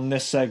do on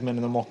this segment,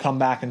 and then we'll come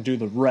back and do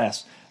the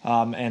rest.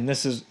 And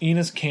this is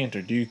Enes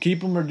Kanter. Do you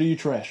keep him or do you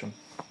trash him?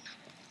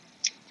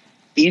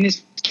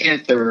 Enes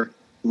Kanter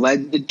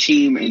led the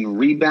team in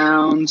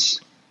rebounds,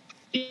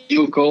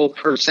 field goal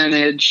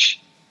percentage.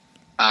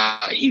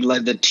 He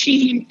led the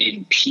team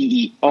in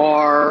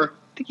PER. I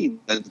think he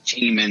led the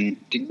team in.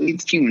 Did he lead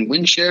the team in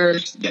win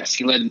shares? Yes,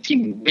 he led the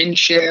team in win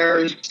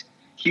shares.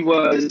 He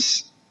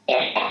was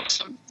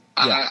awesome.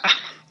 Yeah.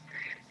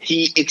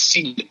 He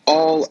exceeded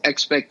all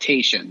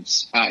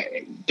expectations.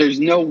 There's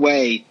no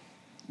way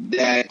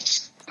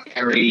that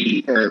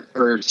Harry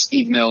or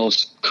Steve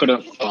Mills could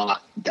have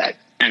thought that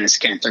Enes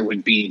Kanter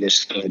would be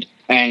this good.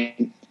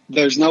 And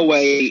there's no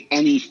way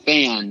any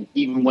fan,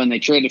 even when they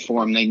traded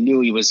for him, they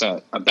knew he was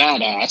a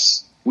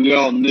badass. We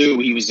all knew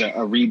he was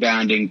a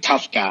rebounding,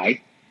 tough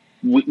guy.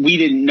 We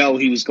didn't know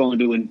he was going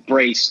to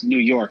embrace New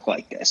York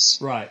like this.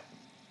 Right.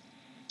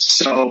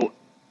 So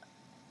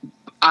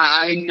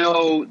I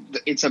know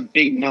it's a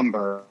big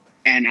number,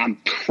 and I'm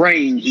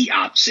praying he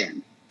opts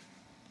in.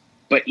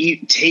 But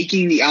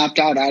taking the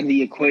opt-out out of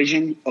the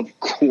equation, of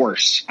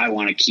course I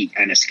want to keep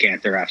Enes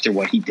Kanter after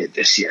what he did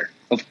this year.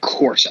 Of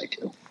course I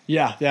do.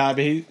 Yeah. I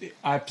mean,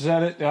 I've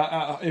said it.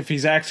 If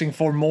he's asking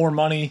for more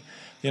money,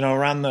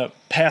 around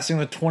passing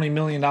the $20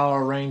 million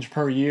range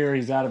per year,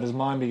 he's out of his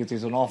mind because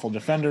he's an awful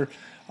defender.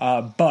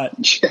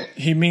 But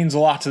he means a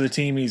lot to the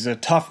team. He's a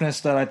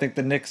toughness that I think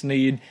the Knicks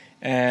need,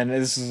 and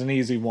this is an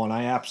easy one.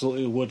 I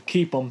absolutely would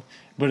keep him.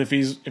 But if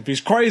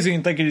he's crazy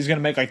and thinking he's going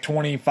to make like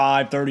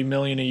 $25-30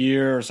 million a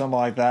year or something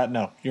like that,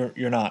 no,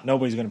 you're not.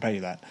 Nobody's going to pay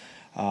you that.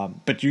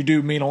 But you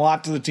do mean a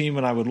lot to the team,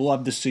 and I would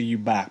love to see you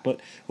back.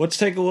 But let's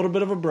take a little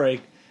bit of a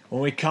break.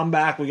 When we come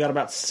back, we got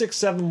about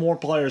 6-7 more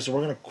players, so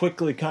we're going to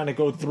quickly kind of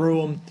go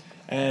through them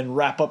and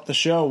wrap up the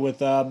show with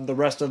the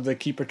rest of the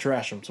Keep or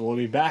Trash them. So we'll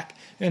be back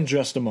in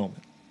just a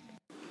moment.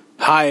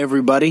 Hi,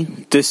 everybody.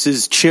 This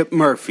is Chip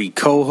Murphy,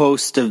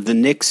 co-host of the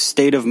Knicks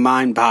State of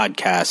Mind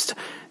podcast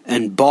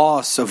and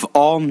boss of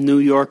all New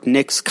York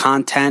Knicks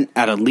content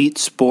at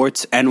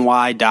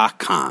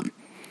EliteSportsNY.com.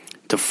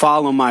 To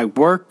follow my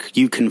work,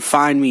 you can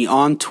find me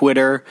on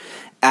Twitter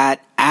at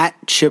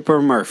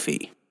Chipper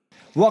Murphy.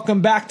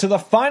 Welcome back to the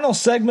final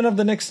segment of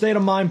the Knicks State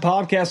of Mind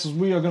podcast, as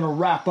we are going to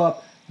wrap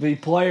up the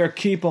player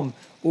keep 'em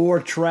or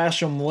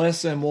trash 'em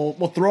list, and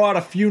we'll throw out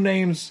a few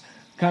names,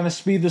 kind of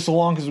speed this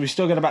along because we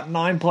still got about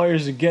 9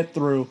 players to get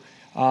through.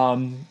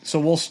 So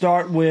we'll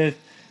start with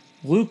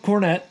Luke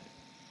Kornet,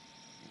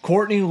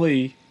 Courtney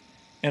Lee,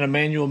 and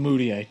Emmanuel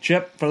Mudiay.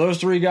 Chip, for those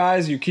 3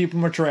 guys, you keep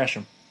them or trash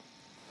them?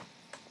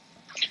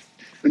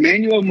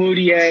 Emmanuel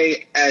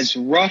Mudiay, as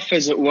rough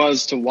as it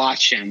was to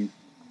watch him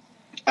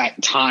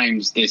at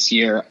times this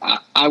year,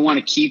 I want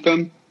to keep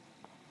him.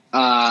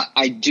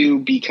 I do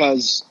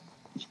because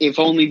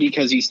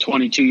he's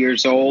 22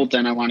 years old,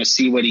 and I want to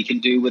see what he can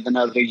do with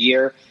another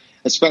year,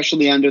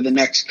 especially under the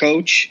next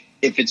coach.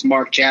 If it's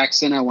Mark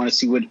Jackson, I want to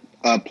see what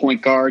a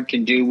point guard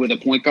can do with a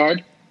point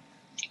guard.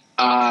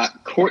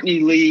 Courtney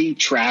Lee,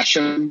 trash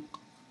him.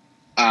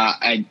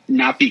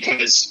 Not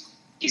because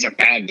he's a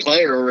bad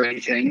player or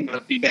anything,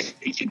 but because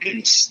you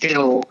can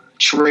still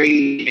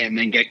trade him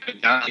and get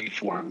good value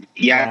for him.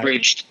 He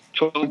averaged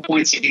 12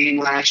 points a game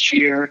last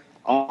year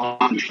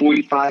on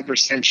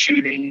 45%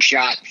 shooting,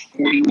 shot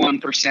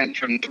 41%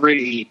 from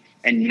 3,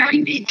 and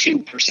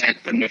 92%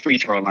 from the free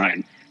throw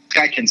line. This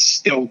guy can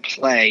still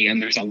play, and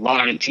there's a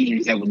lot of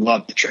teams that would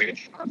love to trade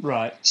for him.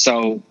 Right.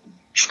 So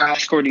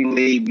trash Courtney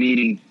Lee,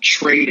 meaning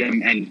trade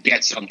him and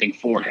get something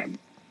for him.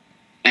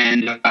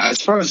 And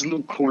as far as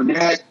Luke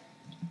Kornet,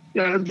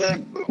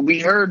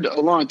 we heard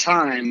a long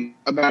time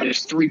about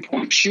his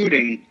 3-point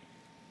shooting.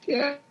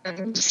 Yeah, it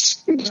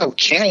was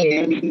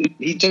okay. I mean,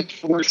 he took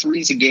 4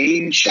 threes a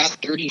game, shot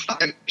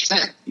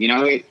 35%.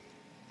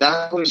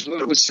 That was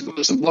what was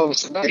supposed to blow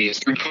us away, his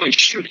 3-point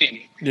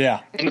shooting. Yeah.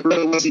 And it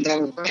really wasn't that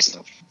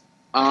impressive.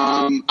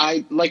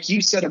 Like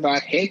you said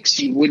about Hicks,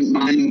 you wouldn't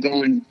mind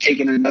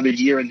taking another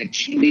year in the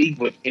G League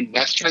in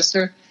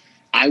Westchester.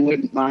 I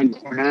wouldn't mind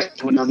Kornet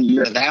to another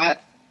year of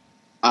that.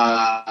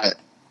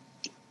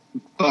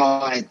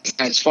 But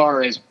as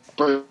far as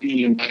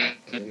being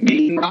the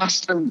main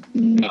roster,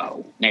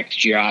 no.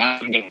 Next year,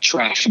 I'm going to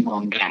trash him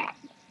on that.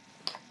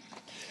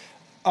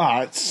 All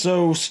right,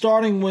 so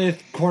starting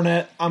with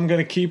Kornet, I'm going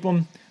to keep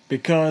him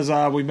because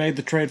we made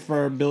the trade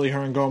for Billy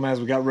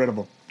Hernan-Gomez. We got rid of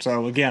him.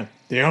 So, again,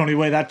 the only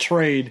way that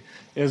trade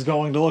is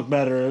going to look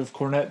better if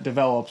Kornet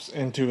develops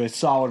into a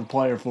solid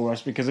player for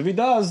us. Because if he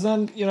does,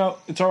 then,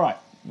 it's all right.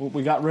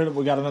 We got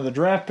another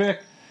draft pick,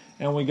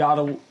 and we got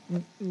a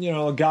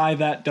guy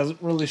that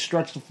doesn't really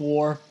stretch the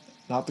floor,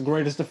 not the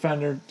greatest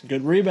defender, a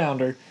good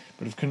rebounder.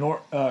 But if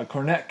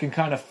Kornet can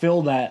kind of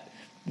fill that,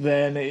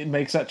 then it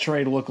makes that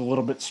trade look a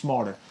little bit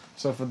smarter.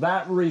 So for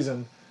that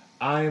reason,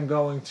 I am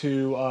going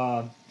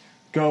to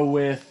go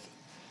with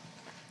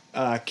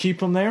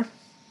keep him there.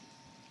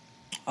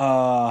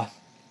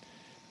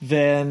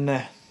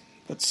 Then,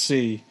 let's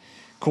see.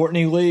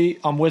 Courtney Lee,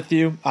 I'm with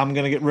you. I'm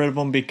going to get rid of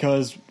him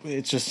because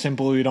it's just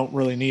simply we don't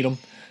really need him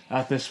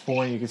at this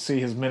point. You can see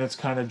his minutes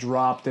kind of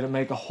dropped. Didn't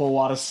make a whole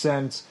lot of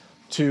sense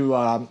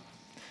to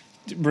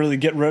really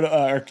get rid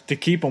of or to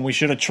keep him. We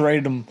should have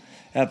traded him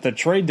at the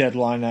trade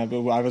deadline. I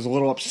was a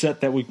little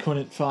upset that we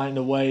couldn't find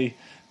a way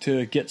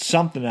to get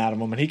something out of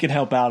him, and he can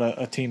help out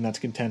a team that's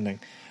contending.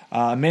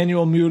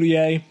 Emmanuel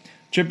Mudiay.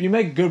 Chip, you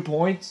make good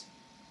points.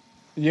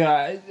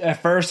 Yeah,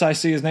 at first I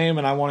see his name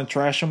and I want to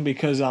trash him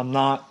because I'm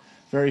not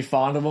very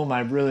fond of him. I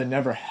really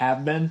never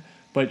have been.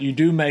 But you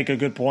do make a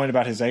good point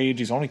about his age.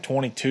 He's only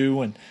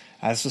 22, and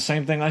that's the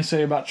same thing I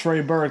say about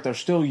Trey Burke. They're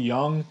still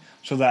young,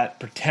 so that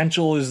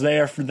potential is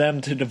there for them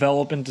to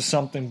develop into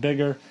something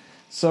bigger.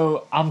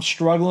 So I'm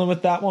struggling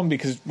with that one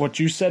because what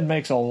you said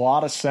makes a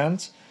lot of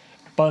sense.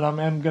 But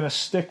I'm going to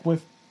stick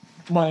with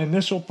my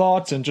initial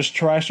thoughts and just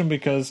trash him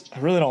because I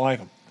really don't like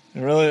him.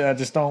 I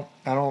just don't.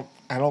 I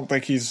don't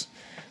think he's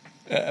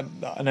an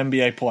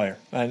NBA player,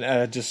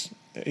 and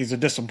he's a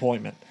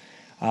disappointment.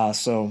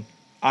 So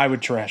I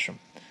would trash him.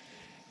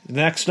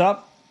 Next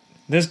up,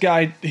 this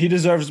guy, he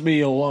deserves to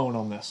be alone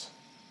on this.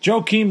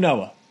 Joakim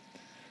Noah.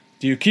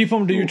 Do you keep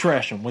him or do you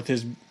trash him with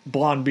his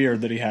blonde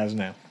beard that he has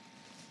now?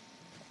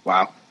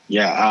 Wow.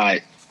 Yeah.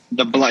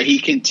 He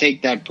can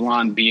take that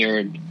blonde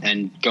beard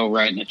and go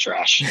right in the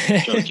trash.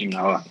 Joakim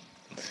Noah.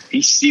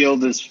 He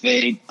sealed his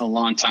fate a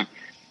long time.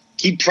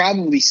 He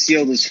probably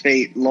sealed his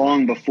fate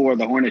long before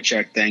the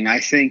Hornacek thing. I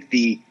think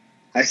the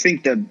I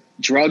think the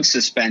drug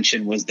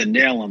suspension was the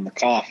nail in the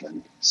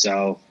coffin.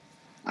 So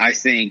I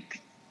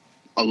think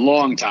a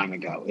long time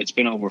ago, it's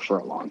been over for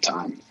a long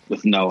time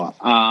with Noah.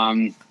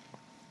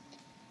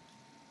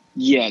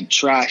 Yeah,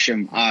 trash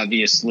him,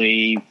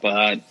 obviously,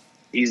 but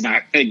he's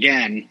not,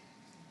 again,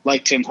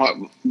 like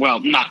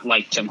not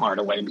like Tim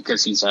Hardaway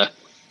because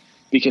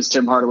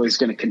Tim Hardaway is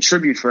going to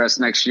contribute for us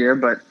next year,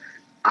 but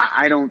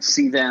I don't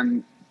see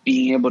them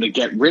being able to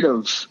get rid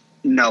of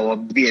Noah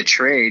via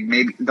trade.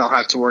 Maybe they'll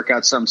have to work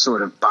out some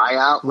sort of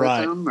buyout with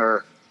him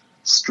or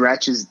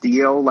stretch his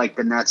deal like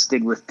the Nets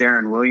did with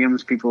Darren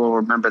Williams. People will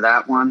remember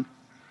that one.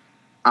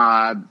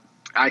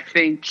 I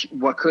think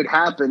what could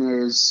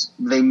happen is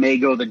they may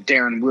go the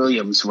Darren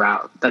Williams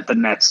route that the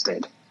Nets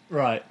did.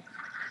 Right.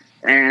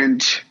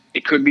 And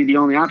it could be the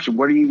only option.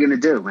 What are you going to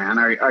do, man?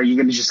 Are you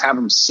going to just have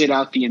him sit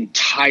out the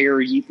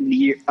entire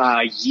year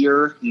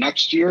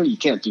next year? You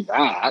can't do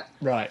that.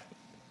 Right.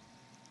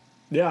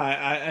 Yeah,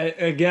 I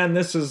again,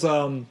 this is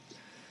an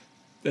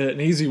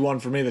easy one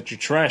for me that you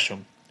trash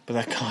him. But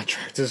that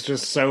contract is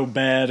just so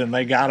bad, and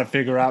they got to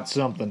figure out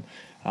something.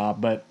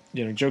 But,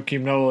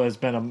 Joakim Noah has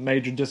been a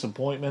major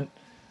disappointment.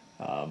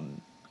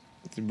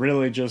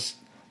 Really just,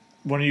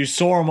 when you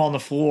saw him on the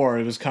floor,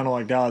 it was kind of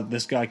like, God,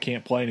 this guy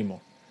can't play anymore.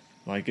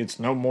 Like, it's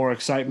no more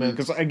excitement.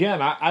 Because,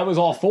 again, I was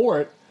all for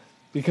it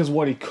because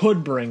what he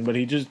could bring, but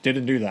he just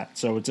didn't do that.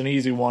 So it's an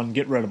easy one.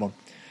 Get rid of him.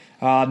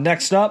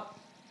 Next up,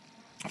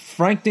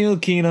 Frank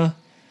Ntilikina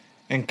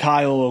and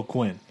Kyle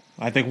O'Quinn.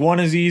 I think one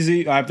is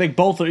easy. I think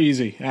both are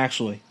easy,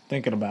 actually,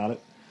 thinking about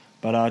it.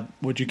 But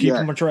would you keep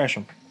them or trash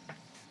them?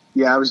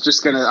 Yeah, I was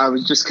just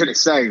gonna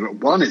say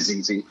one is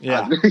easy.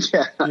 Yeah.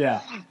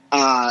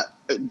 Yeah.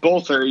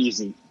 Both are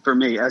easy for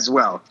me as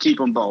well. Keep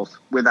them both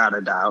without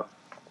a doubt.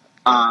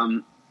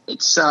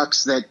 It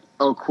sucks that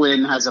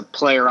O'Quinn has a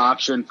player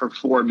option for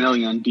 $4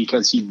 million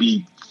because he'd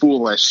be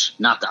foolish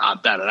not to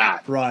opt out of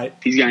that. Right.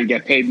 He's going to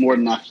get paid more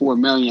than that $4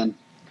 million,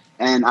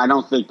 and I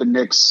don't think the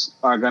Knicks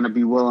are going to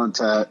be willing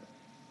to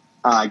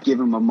give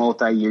him a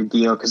multi-year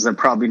deal because they're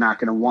probably not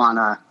going to want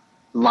to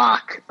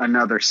lock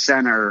another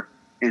center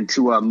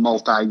into a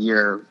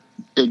multi-year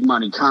big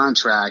money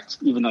contract,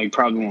 even though he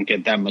probably won't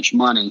get that much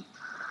money.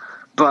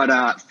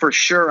 But for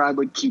sure, I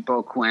would keep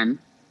O'Quinn.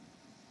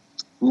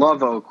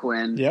 Love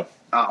O'Quinn. Yep.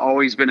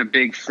 Always been a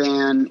big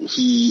fan.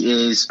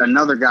 He is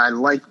another guy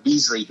like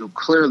Beasley who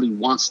clearly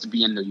wants to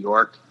be in New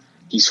York.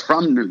 He's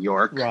from New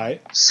York.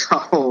 Right.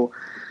 So,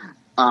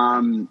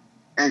 and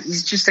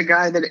he's just a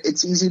guy that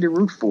it's easy to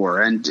root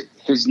for. And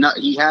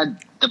he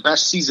had the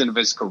best season of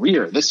his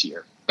career this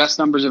year. Best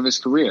numbers of his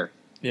career.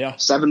 Yeah.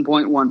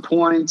 7.1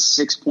 points,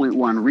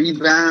 6.1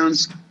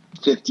 rebounds,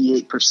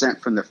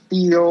 58% from the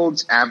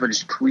field,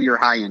 averaged career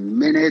high in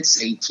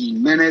minutes,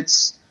 18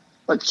 minutes.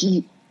 But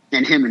him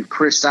and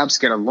Kristaps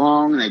get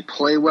along. They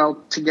play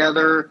well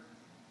together.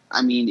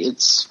 I mean,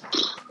 it's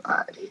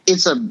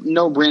a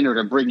no-brainer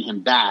to bring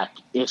him back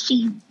if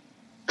he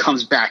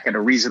comes back at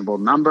a reasonable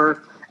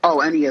number. Oh,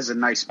 and he has a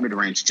nice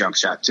mid-range jump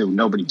shot, too.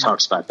 Nobody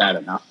talks about that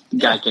enough. The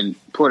guy can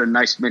put a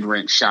nice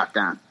mid-range shot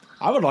down.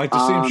 I would like to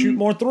see him shoot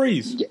more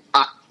threes.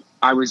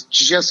 I was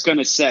just going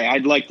to say,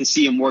 I'd like to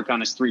see him work on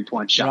his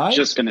three-point shot. Right?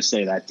 Just going to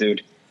say that,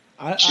 dude.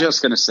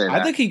 Just going to say that.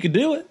 I think he could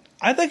do it.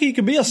 I think he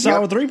could be a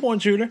solid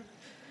three-point shooter.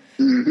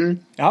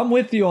 Mm-hmm. I'm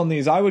with you on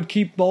these. I would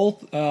keep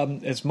both.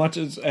 As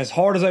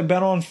hard as I've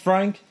been on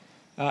Frank,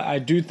 I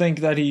do think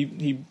that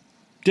he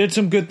did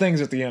some good things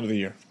at the end of the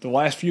year. The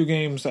last few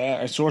games,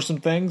 I saw some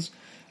things.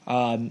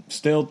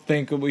 Still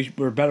think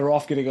we're better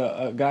off getting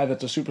a guy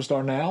that's a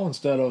superstar now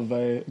instead of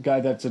a guy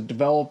that's a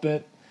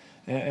development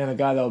and a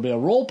guy that will be a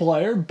role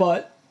player.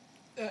 But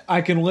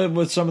I can live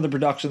with some of the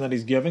production that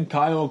he's given.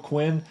 Kyle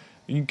O'Quinn,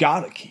 you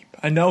got to keep.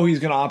 I know he's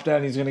going to opt out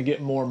and he's going to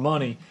get more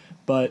money,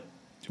 but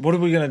what are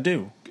we going to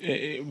do?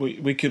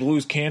 We could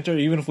lose Cantor.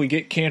 Even if we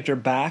get Cantor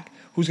back,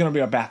 who's going to be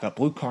our backup?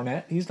 Luke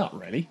Cornett? He's not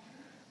ready.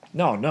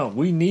 No,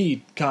 we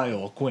need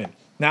Kyle O'Quinn.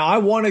 Now, I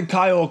wanted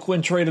Kyle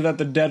O'Quinn traded at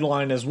the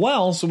deadline as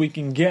well so we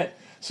can get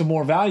some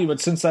more value,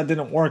 but since that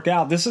didn't work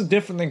out, this is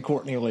different than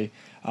Courtney Lee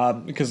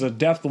because of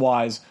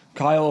depth-wise,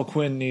 Kyle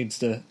O'Quinn needs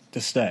to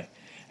stay.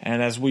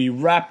 And as we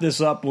wrap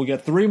this up, we'll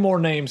get 3 more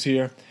names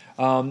here.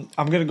 I'm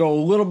going to go a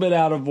little bit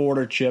out of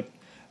order, Chip,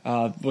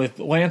 with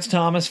Lance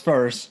Thomas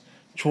first,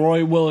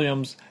 Troy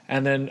Williams,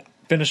 and then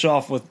finish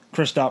off with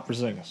Kristaps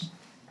Porzingis.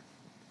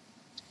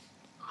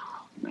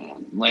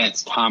 Man,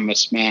 Lance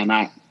Thomas, man,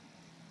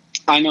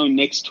 I know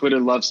Knicks Twitter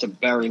loves to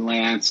bury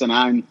Lance, and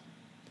I'm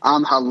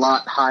a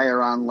lot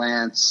higher on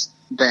Lance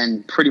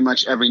than pretty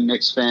much every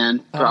Knicks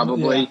fan,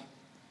 probably. Yeah.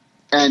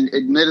 And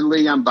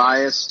admittedly, I'm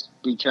biased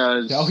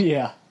because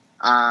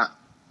I'm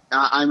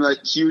a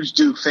huge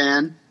Duke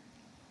fan,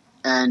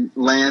 and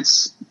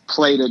Lance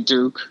played at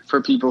Duke,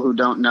 for people who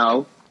don't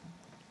know.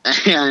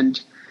 And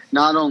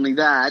not only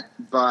that,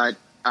 but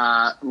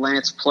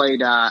Lance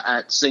played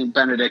at St.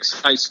 Benedict's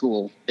High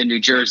School in New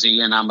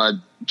Jersey, and I'm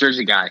a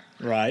Jersey guy.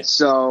 Right.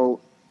 So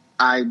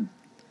I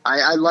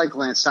like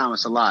Lance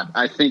Thomas a lot.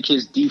 I think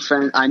his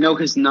defense – I know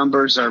his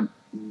numbers are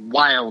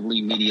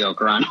wildly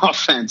mediocre on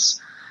offense.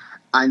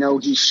 I know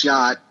he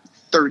shot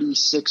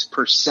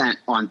 36%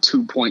 on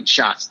 2-point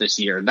shots this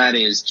year. That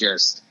is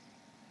just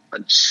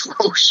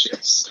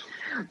atrocious.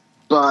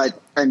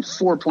 And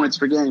 4 points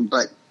per game.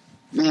 But,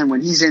 man,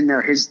 when he's in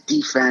there, his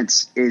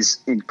defense is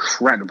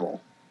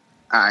incredible.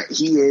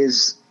 He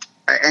is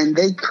 – and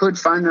they could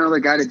find another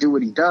guy to do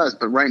what he does,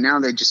 but right now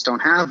they just don't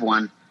have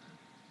one.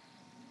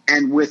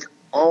 And with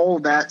all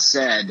that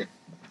said,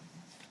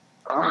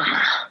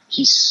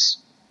 he's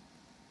 –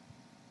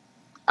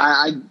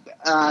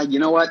 you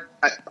know what?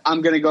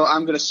 I'm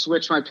gonna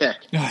switch my pick.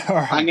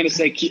 Right. I'm gonna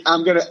say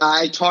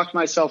I talked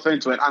myself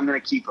into it. I'm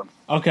gonna keep him.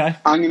 Okay.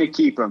 I'm gonna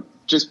keep him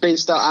just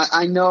based on.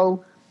 I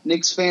know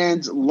Knicks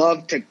fans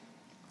love to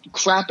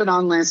crap it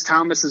on Lance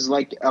Thomas is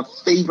like a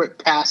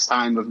favorite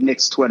pastime of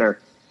Knicks Twitter,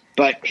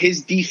 but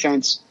his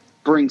defense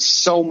brings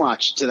so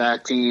much to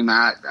that team.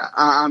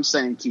 I'm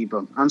saying keep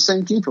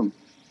him.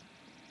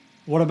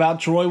 What about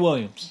Troy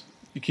Williams?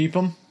 You keep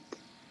him?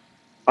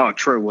 Oh,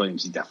 Troy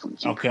Williams, you definitely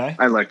keep. Okay.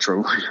 I like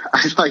Troy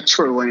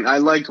Williams. I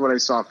liked what I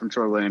saw from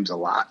Troy Williams a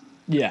lot.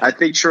 Yeah. I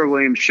think Troy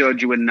Williams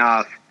showed you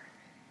enough.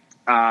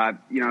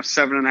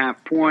 7.5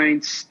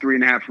 points,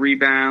 3.5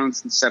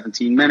 rebounds in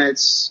 17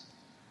 minutes.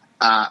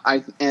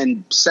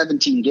 And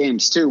 17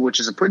 games too, which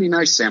is a pretty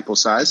nice sample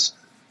size.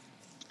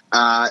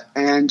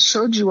 And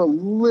showed you a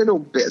little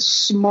bit,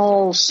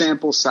 small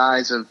sample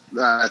size of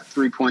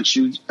 3-point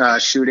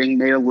shooting.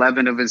 Made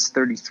 11 of his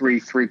 33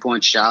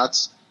 3-point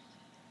shots.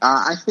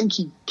 I think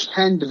he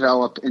can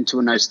develop into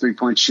a nice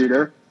 3-point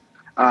shooter.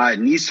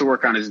 Needs to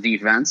work on his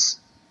defense.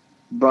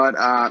 But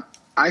I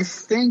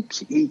think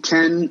he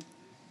can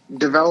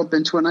develop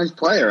into a nice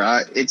player.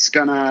 I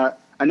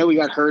know he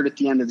got hurt at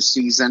the end of the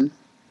season.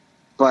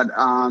 But,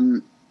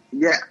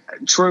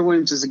 Troy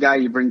Williams is a guy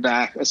you bring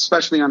back,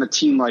 especially on a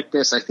team like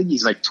this. I think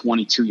he's like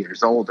 22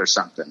 years old or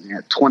something.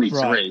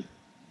 23. Right.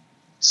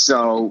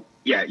 So,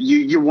 yeah,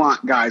 you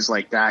want guys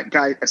like that.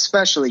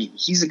 Especially,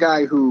 he's a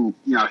guy who,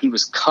 he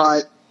was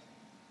cut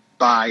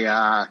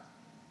by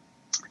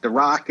the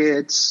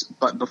Rockets.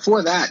 But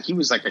before that, he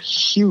was like a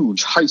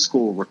huge high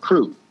school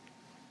recruit.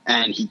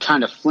 And he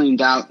kind of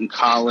flamed out in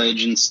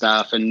college and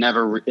stuff and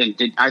I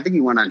think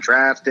he went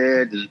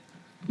undrafted. And,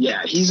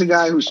 yeah, he's a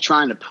guy who's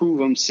trying to prove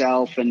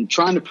himself and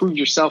trying to prove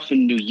yourself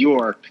in New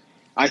York.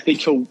 I think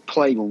he'll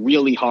play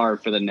really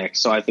hard for the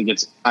Knicks. So I think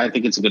it's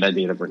a good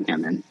idea to bring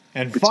him in.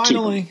 And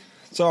finally,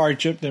 sorry,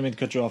 Chip, didn't mean to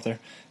cut you off there.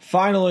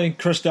 Finally,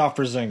 Kristaps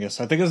Porzingis.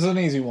 I think this is an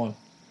easy one.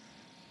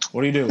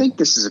 What do you do? I think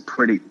this is a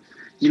pretty.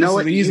 You know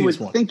what? You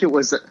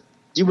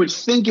would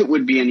think it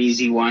would be an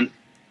easy one,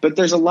 but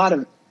there's a lot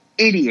of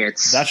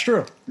idiots. That's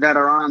true. That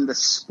are on the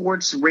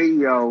sports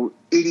radio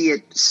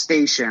idiot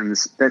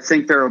stations that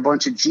think they're a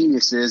bunch of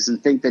geniuses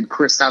and think that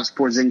Kristaps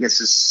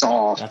Porzingis is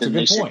soft. That's a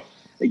good point.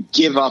 They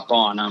give up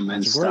on him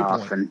and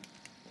stuff and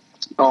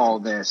all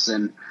this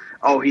and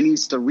he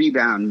needs to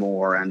rebound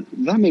more, and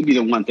that may be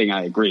the one thing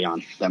I agree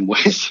on them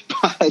with.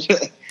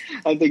 But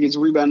I think his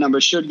rebound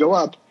numbers should go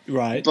up.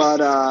 Right.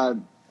 But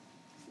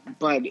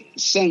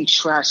saying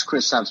trash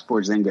Kristaps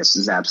Porzingis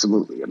is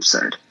absolutely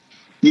absurd.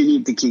 You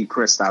need to keep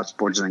Kristaps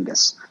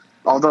Porzingis.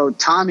 Although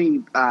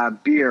Tommy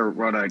Beer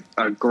wrote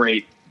a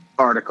great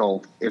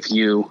article, if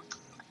you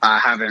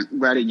haven't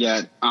read it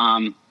yet,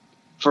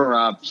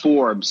 for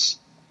Forbes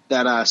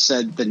that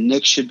said the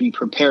Knicks should be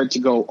prepared to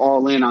go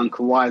all in on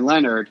Kawhi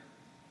Leonard,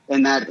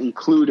 and that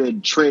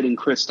included trading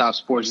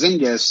Kristaps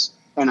Porzingis.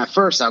 And at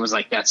first I was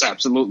like, that's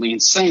absolutely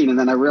insane. And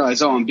then I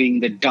realized, I'm being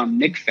the dumb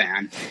Knicks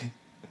fan.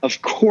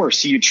 Of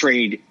course you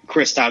trade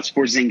Kristaps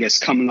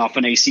Porzingis coming off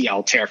an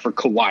ACL tear for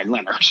Kawhi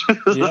Leonard.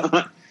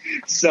 Yep.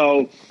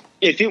 So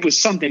if it was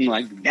something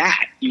like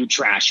that, you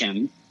trash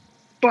him.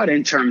 But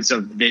in terms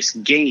of this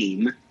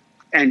game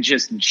and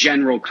just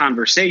general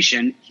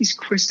conversation, he's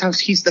Kristaps.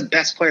 He's the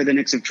best player the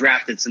Knicks have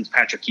drafted since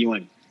Patrick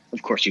Ewing.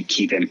 Of course you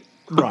keep him.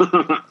 Right.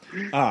 All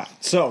right.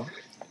 So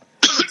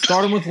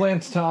starting with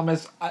Lance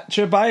Thomas,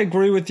 Chip, I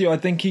agree with you. I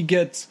think he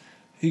gets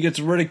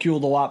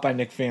ridiculed a lot by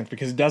Knicks fans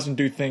because he doesn't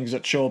do things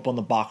that show up on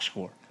the box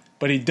score.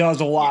 But he does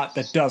a lot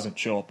that doesn't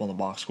show up on the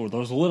box score.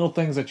 Those little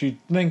things that you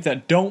think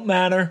that don't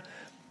matter,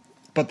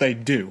 but they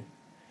do.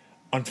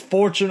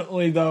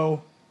 Unfortunately,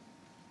 though,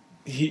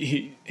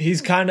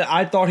 he's kind of.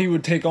 I thought he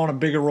would take on a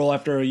bigger role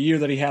after a year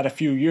that he had a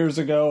few years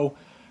ago.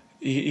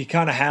 He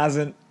kind of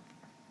hasn't.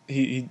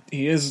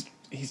 He's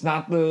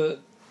not the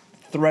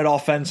threat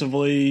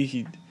offensively.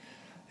 He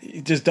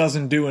just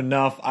doesn't do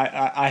enough.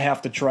 I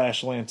have to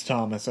trash Lance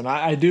Thomas, and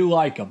I do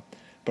like him,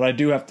 but I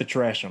do have to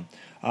trash him.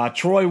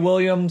 Troy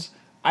Williams,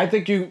 I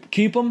think you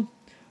keep him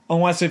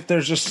unless if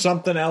there's just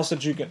something else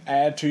that you can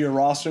add to your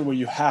roster where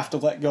you have to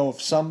let go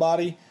of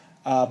somebody.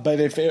 But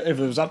if it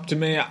was up to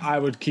me, I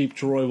would keep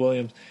Troy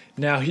Williams.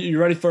 Now, you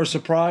ready for a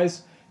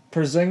surprise?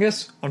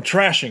 Porzingis, I'm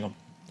trashing him,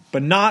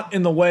 but not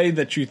in the way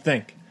that you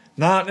think.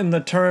 Not in the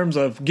terms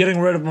of getting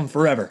rid of him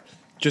forever.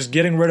 Just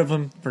getting rid of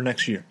him for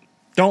next year.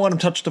 Don't let him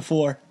touch the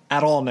floor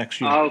at all next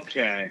year.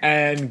 Okay.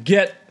 And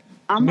get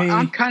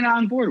I'm kind of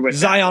on board with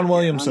Zion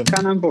Williamson. I'm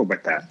kind of on board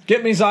with that.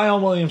 Get me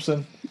Zion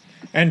Williamson.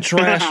 and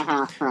trash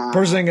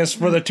Porzingis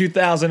for the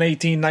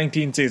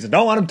 2018-19 season.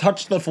 Don't let him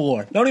touch the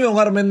floor. Don't even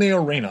let him in the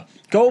arena.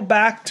 Go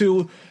back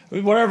to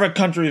wherever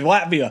country,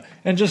 Latvia,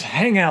 and just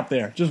hang out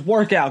there. Just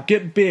work out.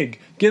 Get big.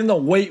 Get in the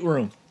weight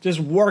room. Just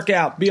work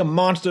out. Be a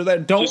monster there.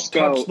 Don't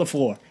touch the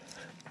floor.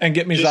 And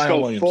get me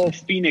Zion Williamson.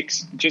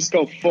 Just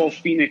go full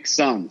Phoenix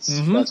Suns.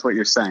 Mm-hmm. That's what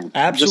you're saying.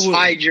 Absolutely. Just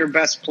hide your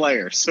best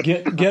players.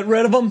 Get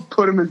rid of them.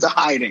 Put them into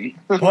hiding.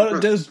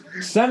 Just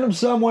send them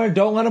somewhere.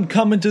 Don't let them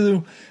come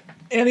into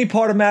any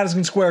part of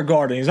Madison Square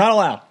Garden. He's not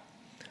allowed.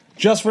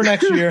 Just for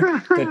next year.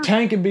 The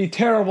tank can be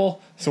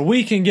terrible, so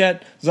we can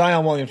get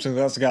Zion Williamson.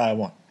 That's the guy I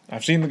want.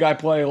 I've seen the guy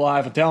play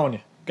live. I'm telling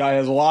you. Guy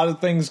has a lot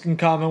of things in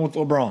common with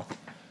LeBron.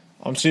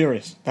 I'm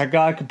serious. That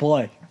guy can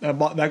play.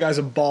 That guy's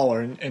a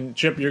baller. And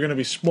Chip, you're going to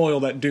be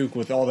spoiled at Duke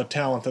with all the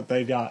talent that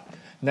they got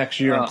next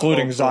year,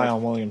 including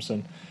Zion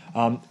Williamson.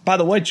 By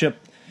the way, Chip,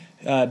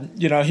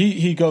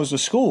 he goes to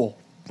school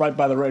right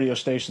by the radio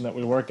station that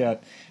we work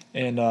at.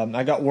 And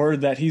I got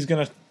word that he's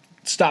going to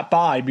stop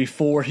by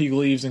before he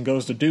leaves and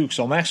goes to Duke.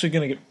 So I'm actually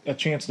going to get a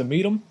chance to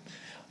meet him.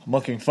 I'm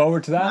looking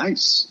forward to that.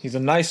 Nice. He's a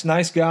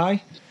nice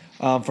guy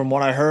from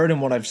what I heard and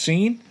what I've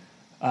seen.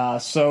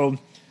 So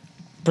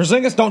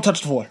Porzingis, don't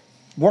touch the floor.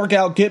 Work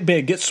out, get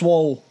big, get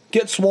swole.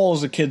 Get swole,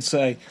 as the kids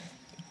say.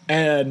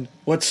 And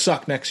let's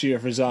suck next year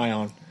for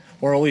Zion.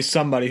 Or at least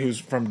somebody who's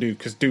from Duke,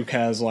 because Duke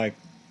has, like,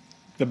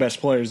 the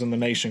best players in the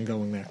nation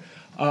going there.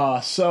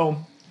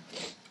 So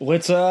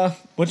let's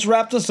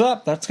wrap this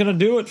up. That's going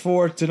to do it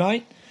for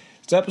tonight.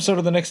 It's an episode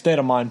of the Knicks State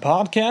of Mind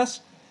podcast.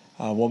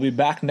 We'll be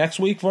back next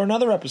week for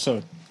another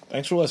episode.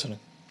 Thanks for listening.